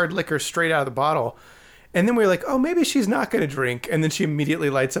was like hard liquor straight out of the bottle. And then we were like, oh, maybe she's not going to drink. And then she immediately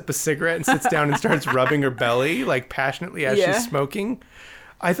lights up a cigarette and sits down and starts rubbing her belly like passionately as she's smoking.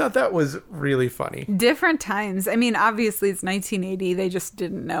 I thought that was really funny. Different times. I mean, obviously it's 1980. They just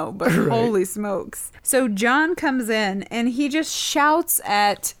didn't know, but holy smokes. So John comes in and he just shouts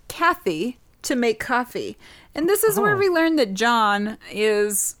at Kathy to make coffee. And this is where we learn that John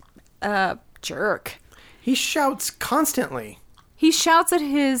is a jerk. He shouts constantly. He shouts at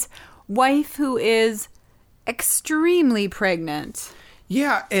his wife who is extremely pregnant.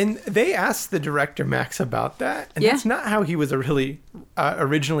 Yeah, and they asked the director, Max, about that. And that's not how he was originally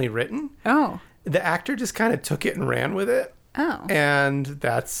written. Oh. The actor just kind of took it and ran with it. Oh. And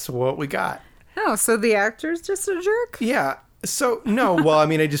that's what we got. Oh, so the actor's just a jerk? Yeah. So, no, well, I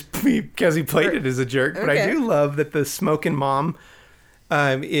mean, because he played it as a jerk. But I do love that the smoking mom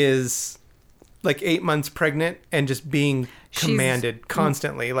is like 8 months pregnant and just being commanded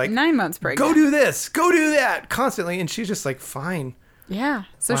constantly. Like 9 months pregnant. Go do this. Go do that. Constantly. And she's just like, fine. Yeah.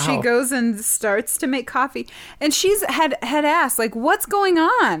 So Wow. she goes and starts to make coffee. And she's had asked, like, what's going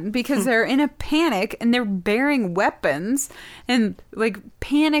on? Because they're in a panic and they're bearing weapons and, like,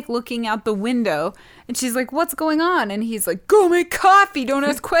 panic looking out the window. And she's like, what's going on? And he's like, go make coffee. Don't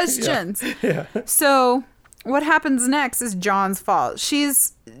ask questions. Yeah. So what happens next is John's fault.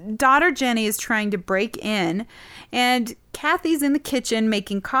 Daughter Jenny is trying to break in, and Kathy's in the kitchen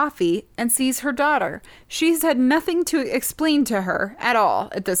making coffee and sees her daughter. She's had nothing to explain to her at all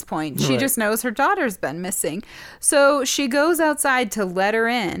at this point. She just knows her daughter's been missing. So she goes outside to let her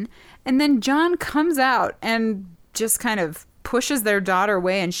in, and then John comes out and just kind of pushes their daughter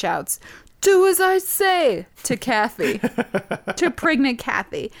away and shouts, "Do as I say," to Kathy, to pregnant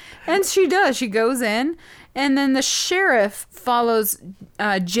Kathy. And she does. She goes in, and then the sheriff follows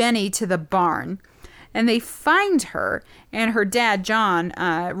Jenny to the barn. And they find her, and her dad, John,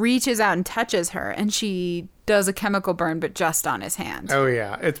 reaches out and touches her, and she does a chemical burn, but just on his hand. Oh,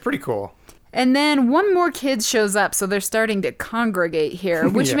 yeah. It's pretty cool. And then one more kid shows up, so they're starting to congregate here,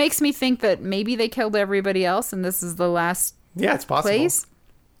 which makes me think that maybe they killed everybody else, and this is the last it's possible. place.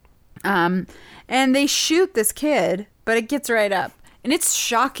 And they shoot this kid, but it gets right up. And it's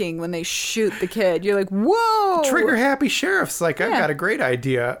shocking when they shoot the kid. You're like, whoa! Trigger happy sheriff's like, I've got a great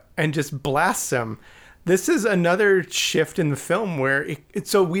idea, and just blasts him. This is another shift in the film where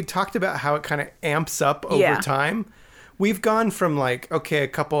so we talked about how it kind of amps up over time. We've gone from like, okay, a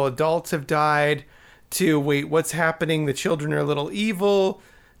couple adults have died, to wait, what's happening? The children are a little evil,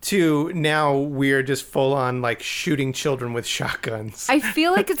 to now we're just full on like shooting children with shotguns. I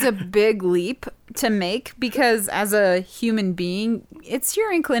feel like it's a big leap to make because as a human being, it's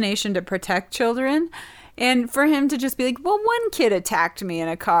your inclination to protect children. And for him to just be like, well, one kid attacked me in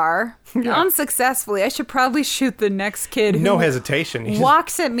a car unsuccessfully. I should probably shoot the next kid who no hesitation. He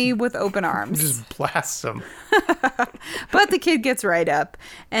walks at me with open arms. just blasts him. But the kid gets right up.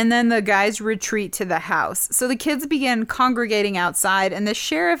 And then the guys retreat to the house. So the kids begin congregating outside. And the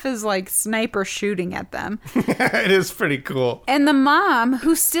sheriff is like sniper shooting at them. It is pretty cool. And the mom,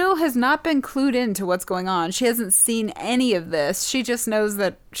 who still has not been clued into what's going on, she hasn't seen any of this. She just knows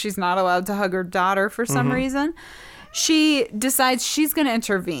that she's not allowed to hug her daughter for some reason. She decides she's going to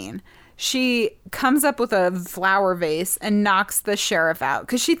intervene. She comes up with a flower vase and knocks the sheriff out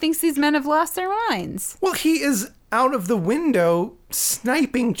because she thinks these men have lost their minds. Well, he is out of the window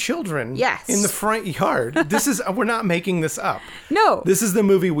sniping children in the front yard. This is, we're not making this up. No. This is the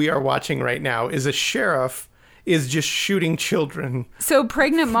movie we are watching right now, is a sheriff is just shooting children. So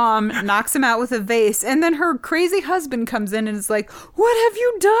pregnant mom knocks him out with a vase, and then her crazy husband comes in and is like, what have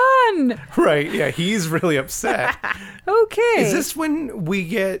you done? Right, yeah, he's really upset. Okay. Is this when we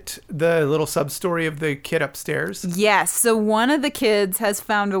get the little sub-story of the kid upstairs? Yes, so one of the kids has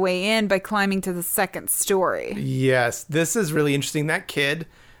found a way in by climbing to the second story. Yes, this is really interesting. That kid,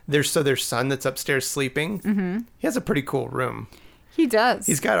 their son that's upstairs sleeping, he has a pretty cool room. He does.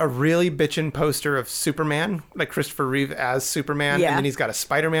 He's got a really bitchin' poster of Superman, like Christopher Reeve as Superman. Yeah. And then he's got a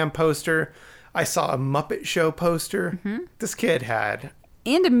Spider-Man poster. I saw a Muppet Show poster. This kid had...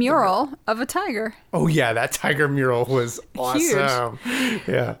 And a mural of a tiger. Oh, yeah, that tiger mural was awesome. Huge.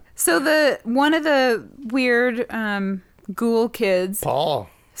 Yeah. So one of the weird ghoul kids... Paul.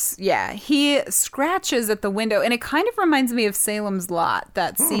 Yeah, he scratches at the window. And it kind of reminds me of Salem's Lot,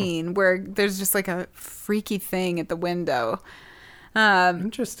 that scene where there's just like a freaky thing at the window.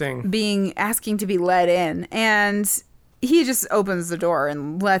 Interesting. Asking to be let in. And he just opens the door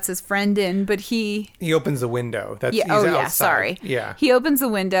and lets his friend in, but he opens the window. That's yeah, he's oh yeah, outside. sorry. Yeah. He opens the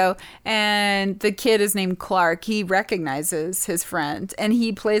window and the kid is named Clark. He recognizes his friend and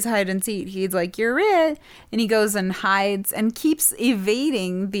he plays hide and seek. He's like, "You're it." And he goes and hides and keeps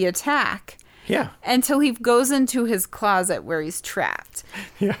evading the attack. Yeah. Until he goes into his closet where he's trapped.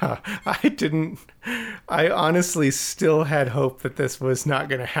 Yeah. I honestly still had hope that this was not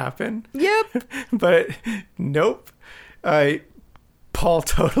going to happen. Yep. But nope. Paul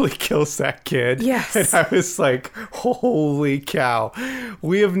totally kills that kid. Yes. And I was like, holy cow.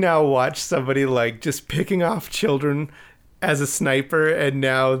 We have now watched somebody like just picking off children as a sniper, and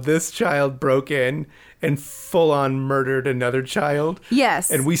now this child broke in and full on murdered another child.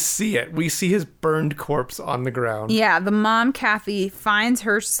 Yes. And we see it. We see his burned corpse on the ground. Yeah, the mom, Kathy, finds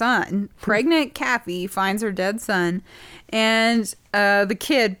her son. Pregnant Kathy finds her dead son. And the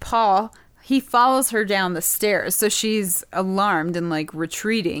kid, Paul, he follows her down the stairs. So she's alarmed and like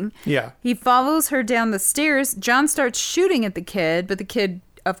retreating. Yeah. He follows her down the stairs. John starts shooting at the kid, but the kid,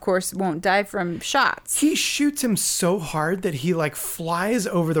 of course, won't die from shots. He shoots him so hard that he like flies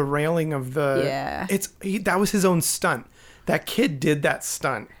over the railing of the... Yeah. That was his own stunt. That kid did that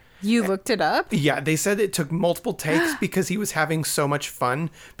stunt. You looked it up? Yeah, they said it took multiple takes because he was having so much fun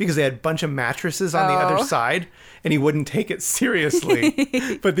because they had a bunch of mattresses on the other side and he wouldn't take it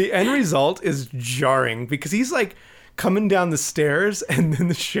seriously. But the end result is jarring because he's like coming down the stairs and then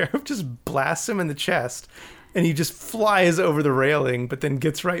the sheriff just blasts him in the chest and he just flies over the railing but then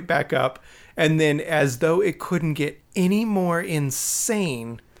gets right back up. And then as though it couldn't get any more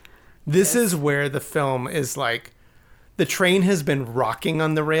insane, this is where the film is like, the train has been rocking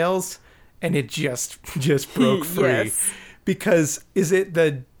on the rails and it just broke free. Yes. Because is it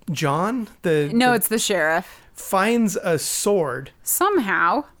John? No, it's the sheriff. Finds a sword.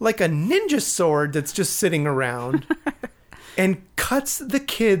 Somehow. Like a ninja sword that's just sitting around and cuts the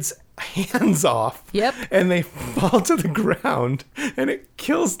kid's hands off. Yep. And they fall to the ground and it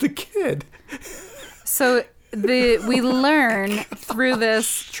kills the kid. So we learn through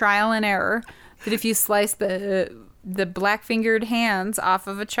this trial and error that if you slice the black-fingered hands off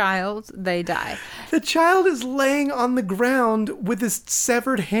of a child, they die. The child is laying on the ground with his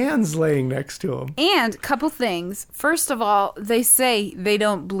severed hands laying next to him. And couple things. First of all, they say they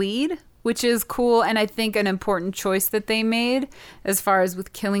don't bleed, which is cool, and I think an important choice that they made as far as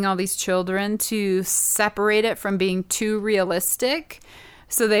with killing all these children to separate it from being too realistic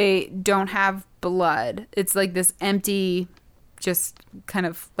so they don't have blood. It's like this empty, just kind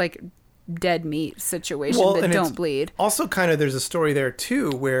of like dead meat situation that don't bleed. Also kind of there's a story there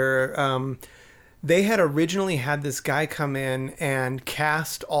too where they had originally had this guy come in and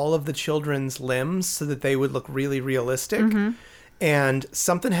cast all of the children's limbs so that they would look really realistic. Mm-hmm. And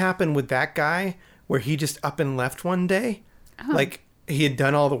something happened with that guy where he just up and left one day. Oh. Like he had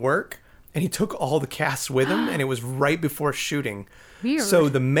done all the work and he took all the cast with him and it was right before shooting. Weird. So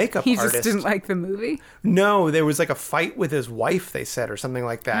the makeup he artist... just didn't like the movie? No, there was like a fight with his wife, they said, or something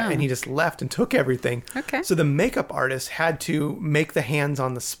like that. Oh. And he just left and took everything. Okay. So the makeup artist had to make the hands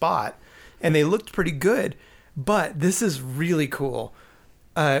on the spot. And they looked pretty good. But this is really cool.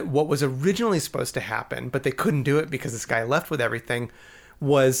 What was originally supposed to happen, but they couldn't do it because this guy left with everything,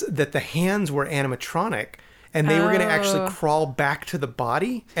 was that the hands were animatronic. And they were going to actually crawl back to the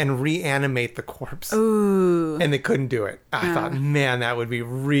body and reanimate the corpse. Ooh. And they couldn't do it. I thought, man, that would be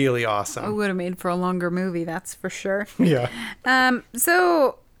really awesome. It would have made for a longer movie, that's for sure. Yeah.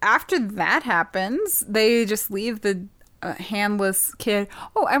 So after that happens, they just leave the handless kid.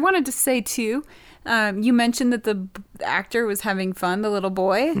 Oh, I wanted to say, too, you mentioned that the actor was having fun, the little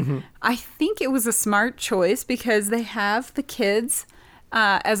boy. Mm-hmm. I think it was a smart choice because they have the kids...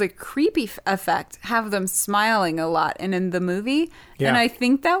 as a creepy effect, have them smiling a lot in the movie. Yeah. And I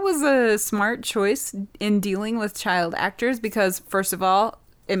think that was a smart choice in dealing with child actors because, first of all,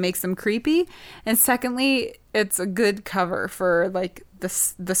 it makes them creepy. And secondly, it's a good cover for, like,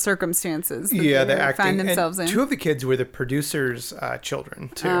 the circumstances that the acting. find themselves in. Two of the kids were the producer's children,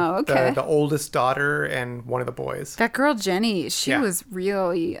 too. Oh, okay. The oldest daughter and one of the boys. That girl, Jenny, she was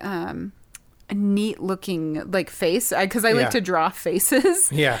really... neat looking like face because I like to draw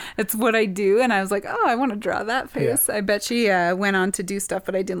faces. Yeah, it's what I do, and I was like, oh, I want to draw that face. I bet she went on to do stuff,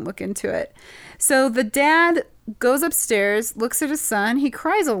 but I didn't look into it. So the dad goes upstairs, looks at his son. He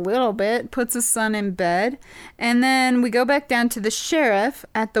cries a little bit, puts his son in bed, and then we go back down to the sheriff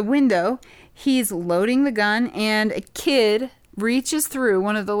at the window. He's loading the gun, and a kid reaches through,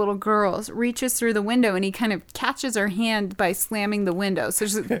 one of the little girls reaches through the window, and he kind of catches her hand by slamming the window. So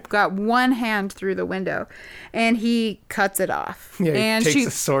she's got one hand through the window, and he cuts it off. Yeah, and he takes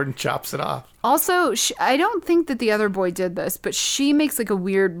the sword and chops it off. Also, I don't think that the other boy did this, but she makes like a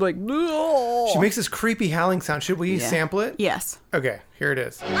weird, like... She makes this creepy howling sound. Should we sample it? Yes. Okay, here it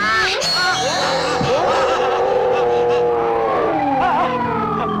is.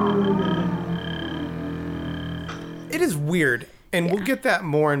 It is weird, and we'll get that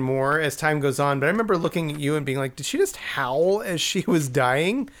more and more as time goes on, but I remember looking at you and being like, did she just howl as she was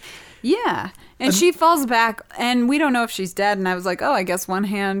dying? Yeah. And she falls back, and we don't know if she's dead, and I was like, oh, I guess one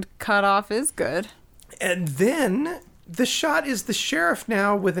hand cut off is good. And then the shot is the sheriff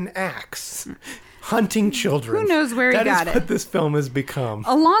now with an axe, hunting children. Who knows where he got That is it? what this film has become.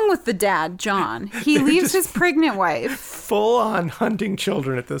 Along with the dad, John. He leaves his pregnant wife. Full on hunting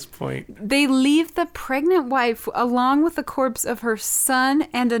children at this point. They leave the pregnant wife along with the corpse of her son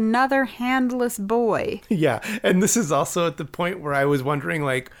and another handless boy. Yeah, and this is also at the point where I was wondering,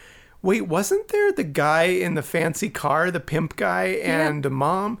 like, wait, wasn't there the guy in the fancy car, the pimp guy, and a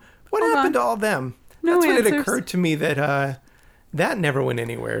mom? What happened to all them? No That's when it answers. occurred to me that that never went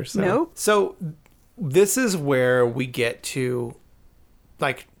anywhere. So. Nope. So this is where we get to,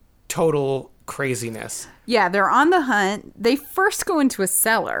 like, total craziness. Yeah, they're on the hunt. They first go into a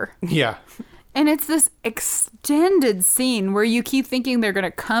cellar. Yeah. And it's this extended scene where you keep thinking they're going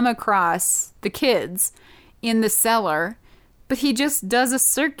to come across the kids in the cellar. But he just does a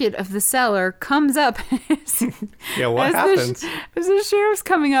circuit of the cellar, comes up. Yeah, what happens? As the sheriff's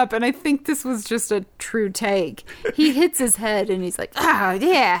coming up, and I think this was just a true take. He hits his head, and he's like, oh,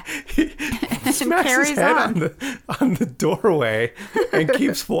 yeah. And Smacks carries his head on. on the doorway and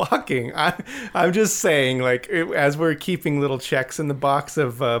keeps walking. I'm just saying, like, as we're keeping little checks in the box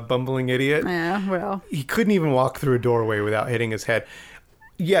of bumbling idiot, Yeah, well. he couldn't even walk through a doorway without hitting his head.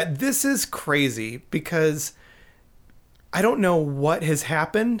 Yeah, this is crazy because I don't know what has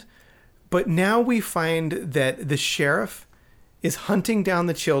happened, but now we find that the sheriff is hunting down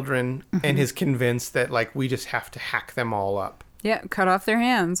the children and is convinced that, like, we just have to hack them all up. Yeah, cut off their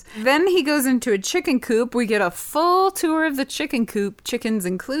hands. Then he goes into a chicken coop. We get a full tour of the chicken coop, chickens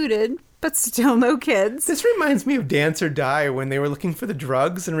included, but still no kids. This reminds me of Dance or Die when they were looking for the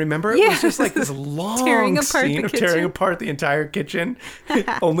drugs, and remember, it was just like this long Tearing apart scene the of tearing kitchen. apart the entire kitchen,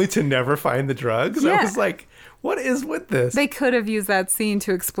 only to never find the drugs. Yeah. I was like, what is with this? They could have used that scene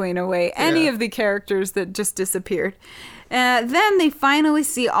to explain away any of the characters that just disappeared. Then they finally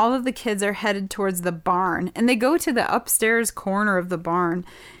see all of the kids are headed towards the barn, and they go to the upstairs corner of the barn.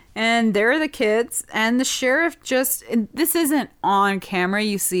 And there are the kids, and the sheriff this isn't on camera.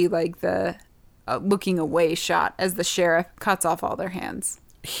 You see like the looking away shot as the sheriff cuts off all their hands.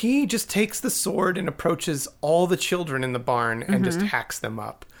 He just takes the sword and approaches all the children in the barn and just hacks them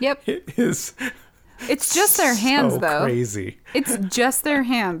up. Yep. It is It's just their hands, so though. crazy. It's just their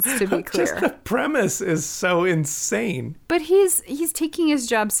hands, to be clear. Just the premise is so insane. But he's taking his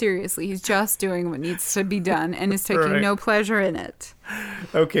job seriously. He's just doing what needs to be done and is taking Right. no pleasure in it.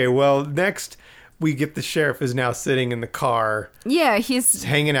 Okay, well, next we get the sheriff is now sitting in the car, Yeah, he's...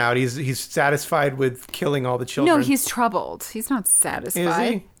 hanging out. He's satisfied with killing all the children. No, he's troubled. He's not satisfied.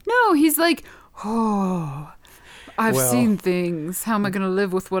 Is he? No, he's like, oh, I've Well- seen things. How am I going to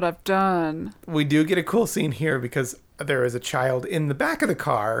live with what I've done? We do get a cool scene here because there is a child in the back of the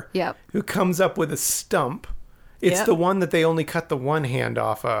car Yep. who comes up with a stump. It's Yep. the one that they only cut the one hand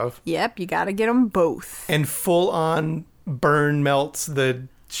off of, Yep, you got to get them both. and full on burn melts the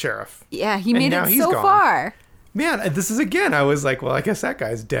sheriff. Yeah, he And made now it he's so gone. far. Man, this is again, I was like, well, I guess that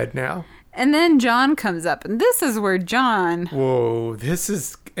guy's dead now. And then John comes up, and this is where John... Whoa, this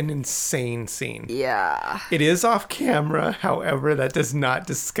is an insane scene. Yeah. It is off camera, however, that does not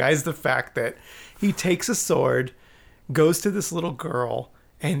disguise the fact that he takes a sword, goes to this little girl,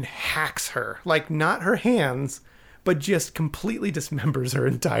 and hacks her. Like, not her hands, but just completely dismembers her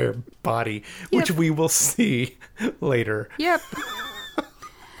entire body, which Yep. we will see later. Yep.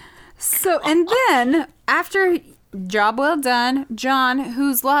 So, and then after job well done, John,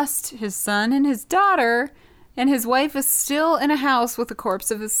 who's lost his son and his daughter, and his wife is still in a house with the corpse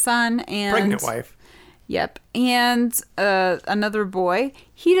of his son and Pregnant wife. Yep, and another boy.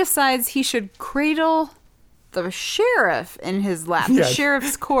 He decides he should cradle the sheriff in his lap, the Yeah.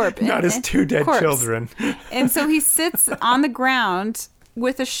 sheriff's corpse, Not his two dead corpse. children. And so he sits on the ground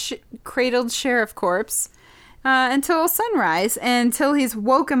with a cradled sheriff corpse until sunrise, until he's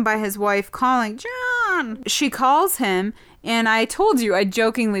woken by his wife calling, John! She calls him, and I told you, I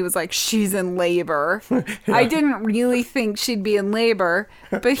jokingly was like, she's in labor. I didn't really think she'd be in labor,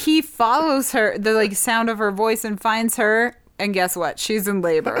 but he follows her, the like sound of her voice, and finds her and guess what? She's in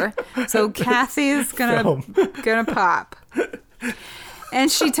labor. So Kathy's gonna pop.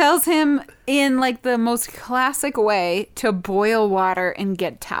 And she tells him in like the most classic way to boil water and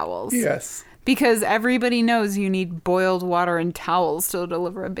get towels. Yes. Because everybody knows you need boiled water and towels to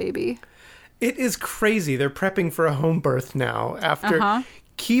deliver a baby. It is crazy. They're prepping for a home birth now. After,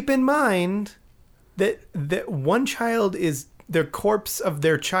 keep in mind that one child is, their corpse of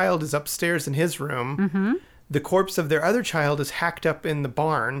their child is upstairs in his room. Mm-hmm. The corpse of their other child is hacked up in the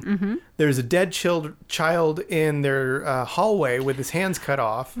barn. Mm-hmm. There's a dead child in their hallway with his hands cut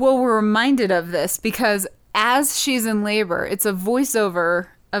off. Well, we're reminded of this because as she's in labor, it's a voiceover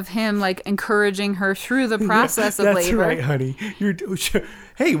of him like encouraging her through the process of labor. That's right, honey.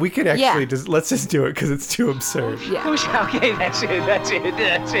 Hey, we could actually let's just do it because it's too absurd. Yeah. Okay, that's it, Kathy.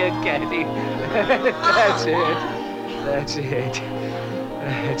 That's it.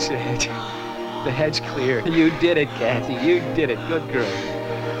 The head's clear. You did it, Kathy. You did it. Good girl.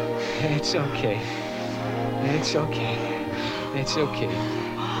 It's okay. It's okay. It's okay.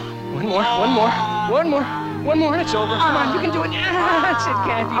 One more. It's over. Come on, you can do it. That's it,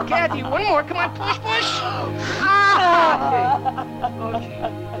 Kathy. Kathy, one more. Come on, push.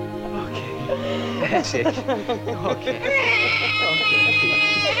 Okay. That's it. Okay.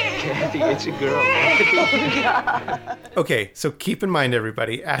 Kathy, it's a girl. Okay, so keep in mind,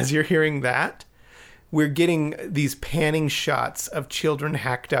 everybody, as you're hearing that, we're getting these panning shots of children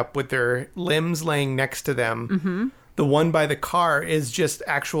hacked up with their limbs laying next to them. Mm-hmm. The one by the car is just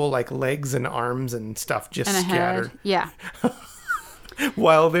actual like legs and arms and stuff just and scattered. Yeah.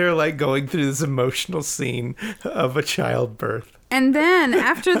 While they're like going through this emotional scene of a childbirth. And then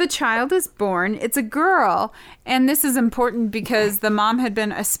after the child is born, it's a girl. And this is important because the mom had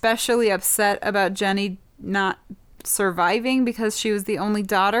been especially upset about Jenny not surviving because she was the only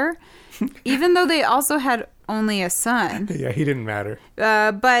daughter, even though they also had only a son. Yeah, he didn't matter.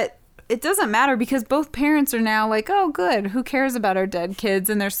 But it doesn't matter because both parents are now like, oh, good. Who cares about our dead kids?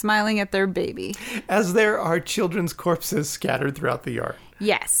 And they're smiling at their baby. As there are children's corpses scattered throughout the yard.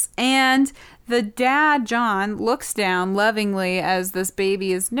 Yes. And the dad, John, looks down lovingly as this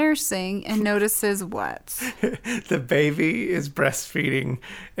baby is nursing and notices what? The baby is breastfeeding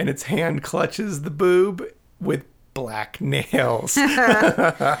and its hand clutches the boob with black nails.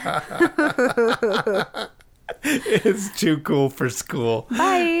 It's too cool for school.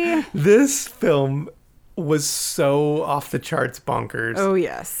 Bye. This film was so off the charts bonkers. Oh,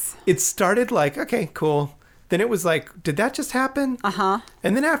 yes. It started like, okay, cool. Then it was like, did that just happen? Uh-huh.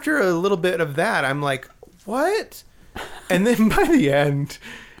 And then after a little bit of that, I'm like, what? And then by the end,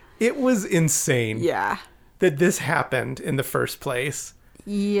 it was insane. Yeah. That this happened in the first place.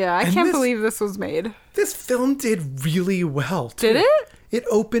 Yeah, I can't believe this was made. This film did really well, too. Did it? It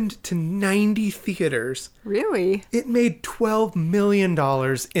opened to 90 theaters. Really? It made $12 million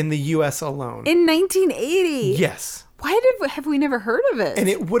in the U.S. alone. In 1980? Yes. Why have we never heard of it? And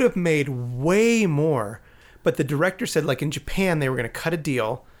it would have made way more. But the director said, like in Japan, they were going to cut a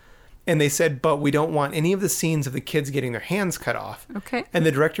deal. And they said, but we don't want any of the scenes of the kids getting their hands cut off. Okay. And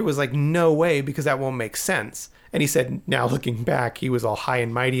the director was like, no way, because that won't make sense. And he said, now looking back, he was all high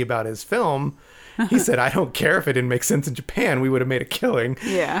and mighty about his film. He said, I don't care if it didn't make sense in Japan. We would have made a killing.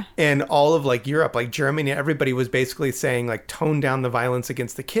 Yeah. And all of like Europe, like Germany, everybody was basically saying like, tone down the violence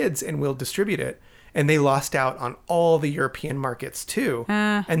against the kids and we'll distribute it. And they lost out on all the European markets too.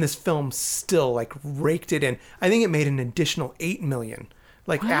 And this film still like raked it in. I think it made an additional $8 million.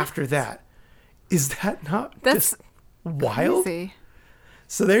 Like after that. Is that not just wild? Crazy.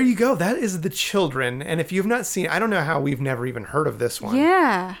 So there you go. That is The Children. And if you've not seen, I don't know how we've never even heard of this one.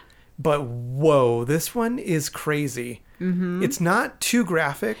 Yeah. But whoa, this one is crazy. Mm-hmm. It's not too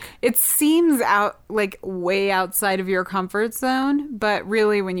graphic. It seems out like way outside of your comfort zone, but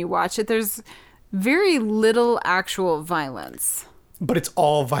really when you watch it, there's very little actual violence. But it's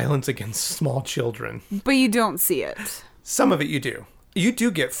all violence against small children. But you don't see it. Some of it you do. You do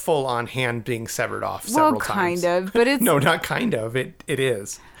get full-on hand being severed off several times. Well, kind of, but it's... No, not kind of. It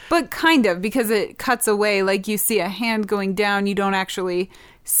is. But kind of, because it cuts away. Like, you see a hand going down, you don't actually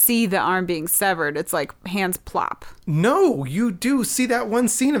see the arm being severed. It's like hands plop. No, you do see that one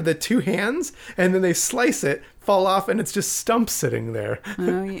scene of the two hands, and then they slice it, fall off, and it's just Stump sitting there.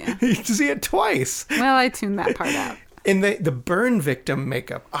 Oh, yeah. You see it twice. Well, I tuned that part out. And the burn victim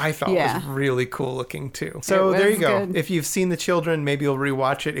makeup, I thought was really cool looking too. So there you go. Good. If you've seen The Children, maybe you'll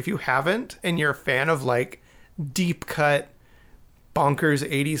rewatch it. If you haven't, and you're a fan of like deep cut, bonkers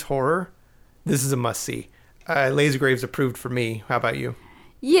 80s horror, this is a must see. Laser Graves approved for me. How about you?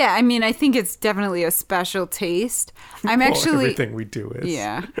 Yeah, I mean, I think it's definitely a special taste. I'm Well, actually everything we do is.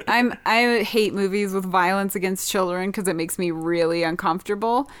 Yeah. I hate movies with violence against children because it makes me really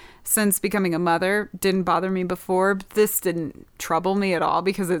uncomfortable. Since becoming a mother, didn't bother me before, but this didn't trouble me at all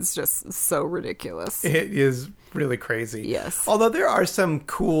because it's just so ridiculous. It is really crazy. Yes. Although there are some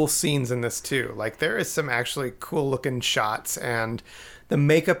cool scenes in this too. Like there is some actually cool looking shots, and the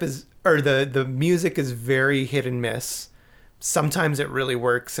makeup is, or the music is very hit and miss. Sometimes it really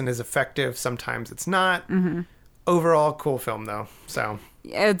works and is effective. Sometimes it's not. Mm-hmm. Overall, cool film though. So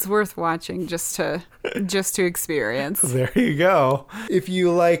It's worth watching just to experience. there you go. If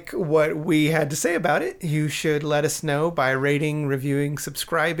you like what we had to say about it, you should let us know by rating, reviewing,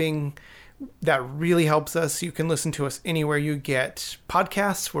 subscribing. That really helps us. You can listen to us anywhere you get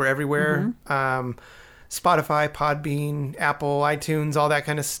podcasts. We're everywhere. Spotify, Podbean, Apple, iTunes, all that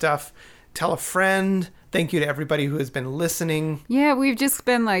kind of stuff. Tell a friend. Thank you to everybody who has been listening. Yeah, we've just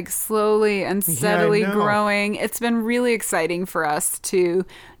been like slowly and steadily know. growing. It's been really exciting for us to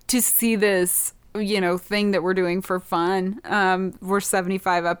see this, thing that we're doing for fun. We're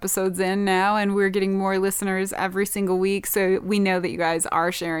 75 episodes in now, and we're getting more listeners every single week. So we know that you guys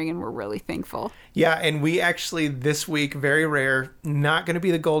are sharing, and we're really thankful. Yeah, and we actually, this week, very rare, not going to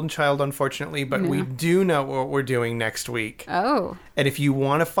be the golden child, unfortunately, but we do know what we're doing next week. Oh. And if you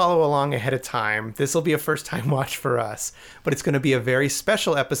want to follow along ahead of time, this will be a first-time watch for us. But it's going to be a very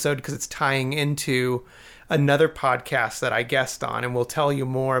special episode because it's tying into another podcast that I guest on, and we'll tell you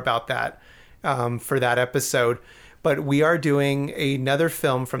more about that for that episode. But we are doing another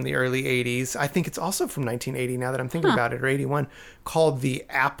film from the early 80s. I think it's also from 1980 now that I'm thinking about it, or 81, called The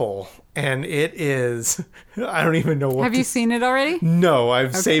Apple. And it is, I don't even know what Have you seen it already? No,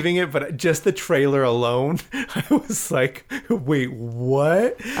 I'm saving it, but just the trailer alone, I was like, wait,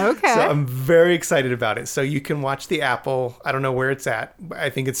 what? Okay. So I'm very excited about it. So you can watch The Apple. I don't know where it's at. I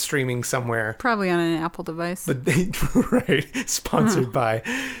think it's streaming somewhere. Probably on an Apple device. But right, sponsored by.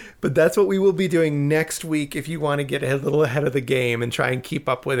 But that's what we will be doing next week if you want to get a little ahead of the game and try and keep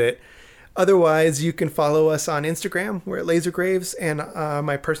up with it. Otherwise, you can follow us on Instagram. We're at Laser Graves, and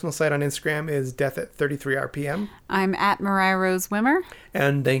my personal site on Instagram is Death at 33 RPM. I'm at Mariah Rose Wimmer.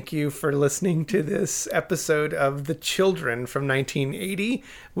 And thank you for listening to this episode of The Children from 1980.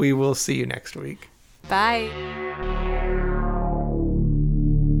 We will see you next week. Bye.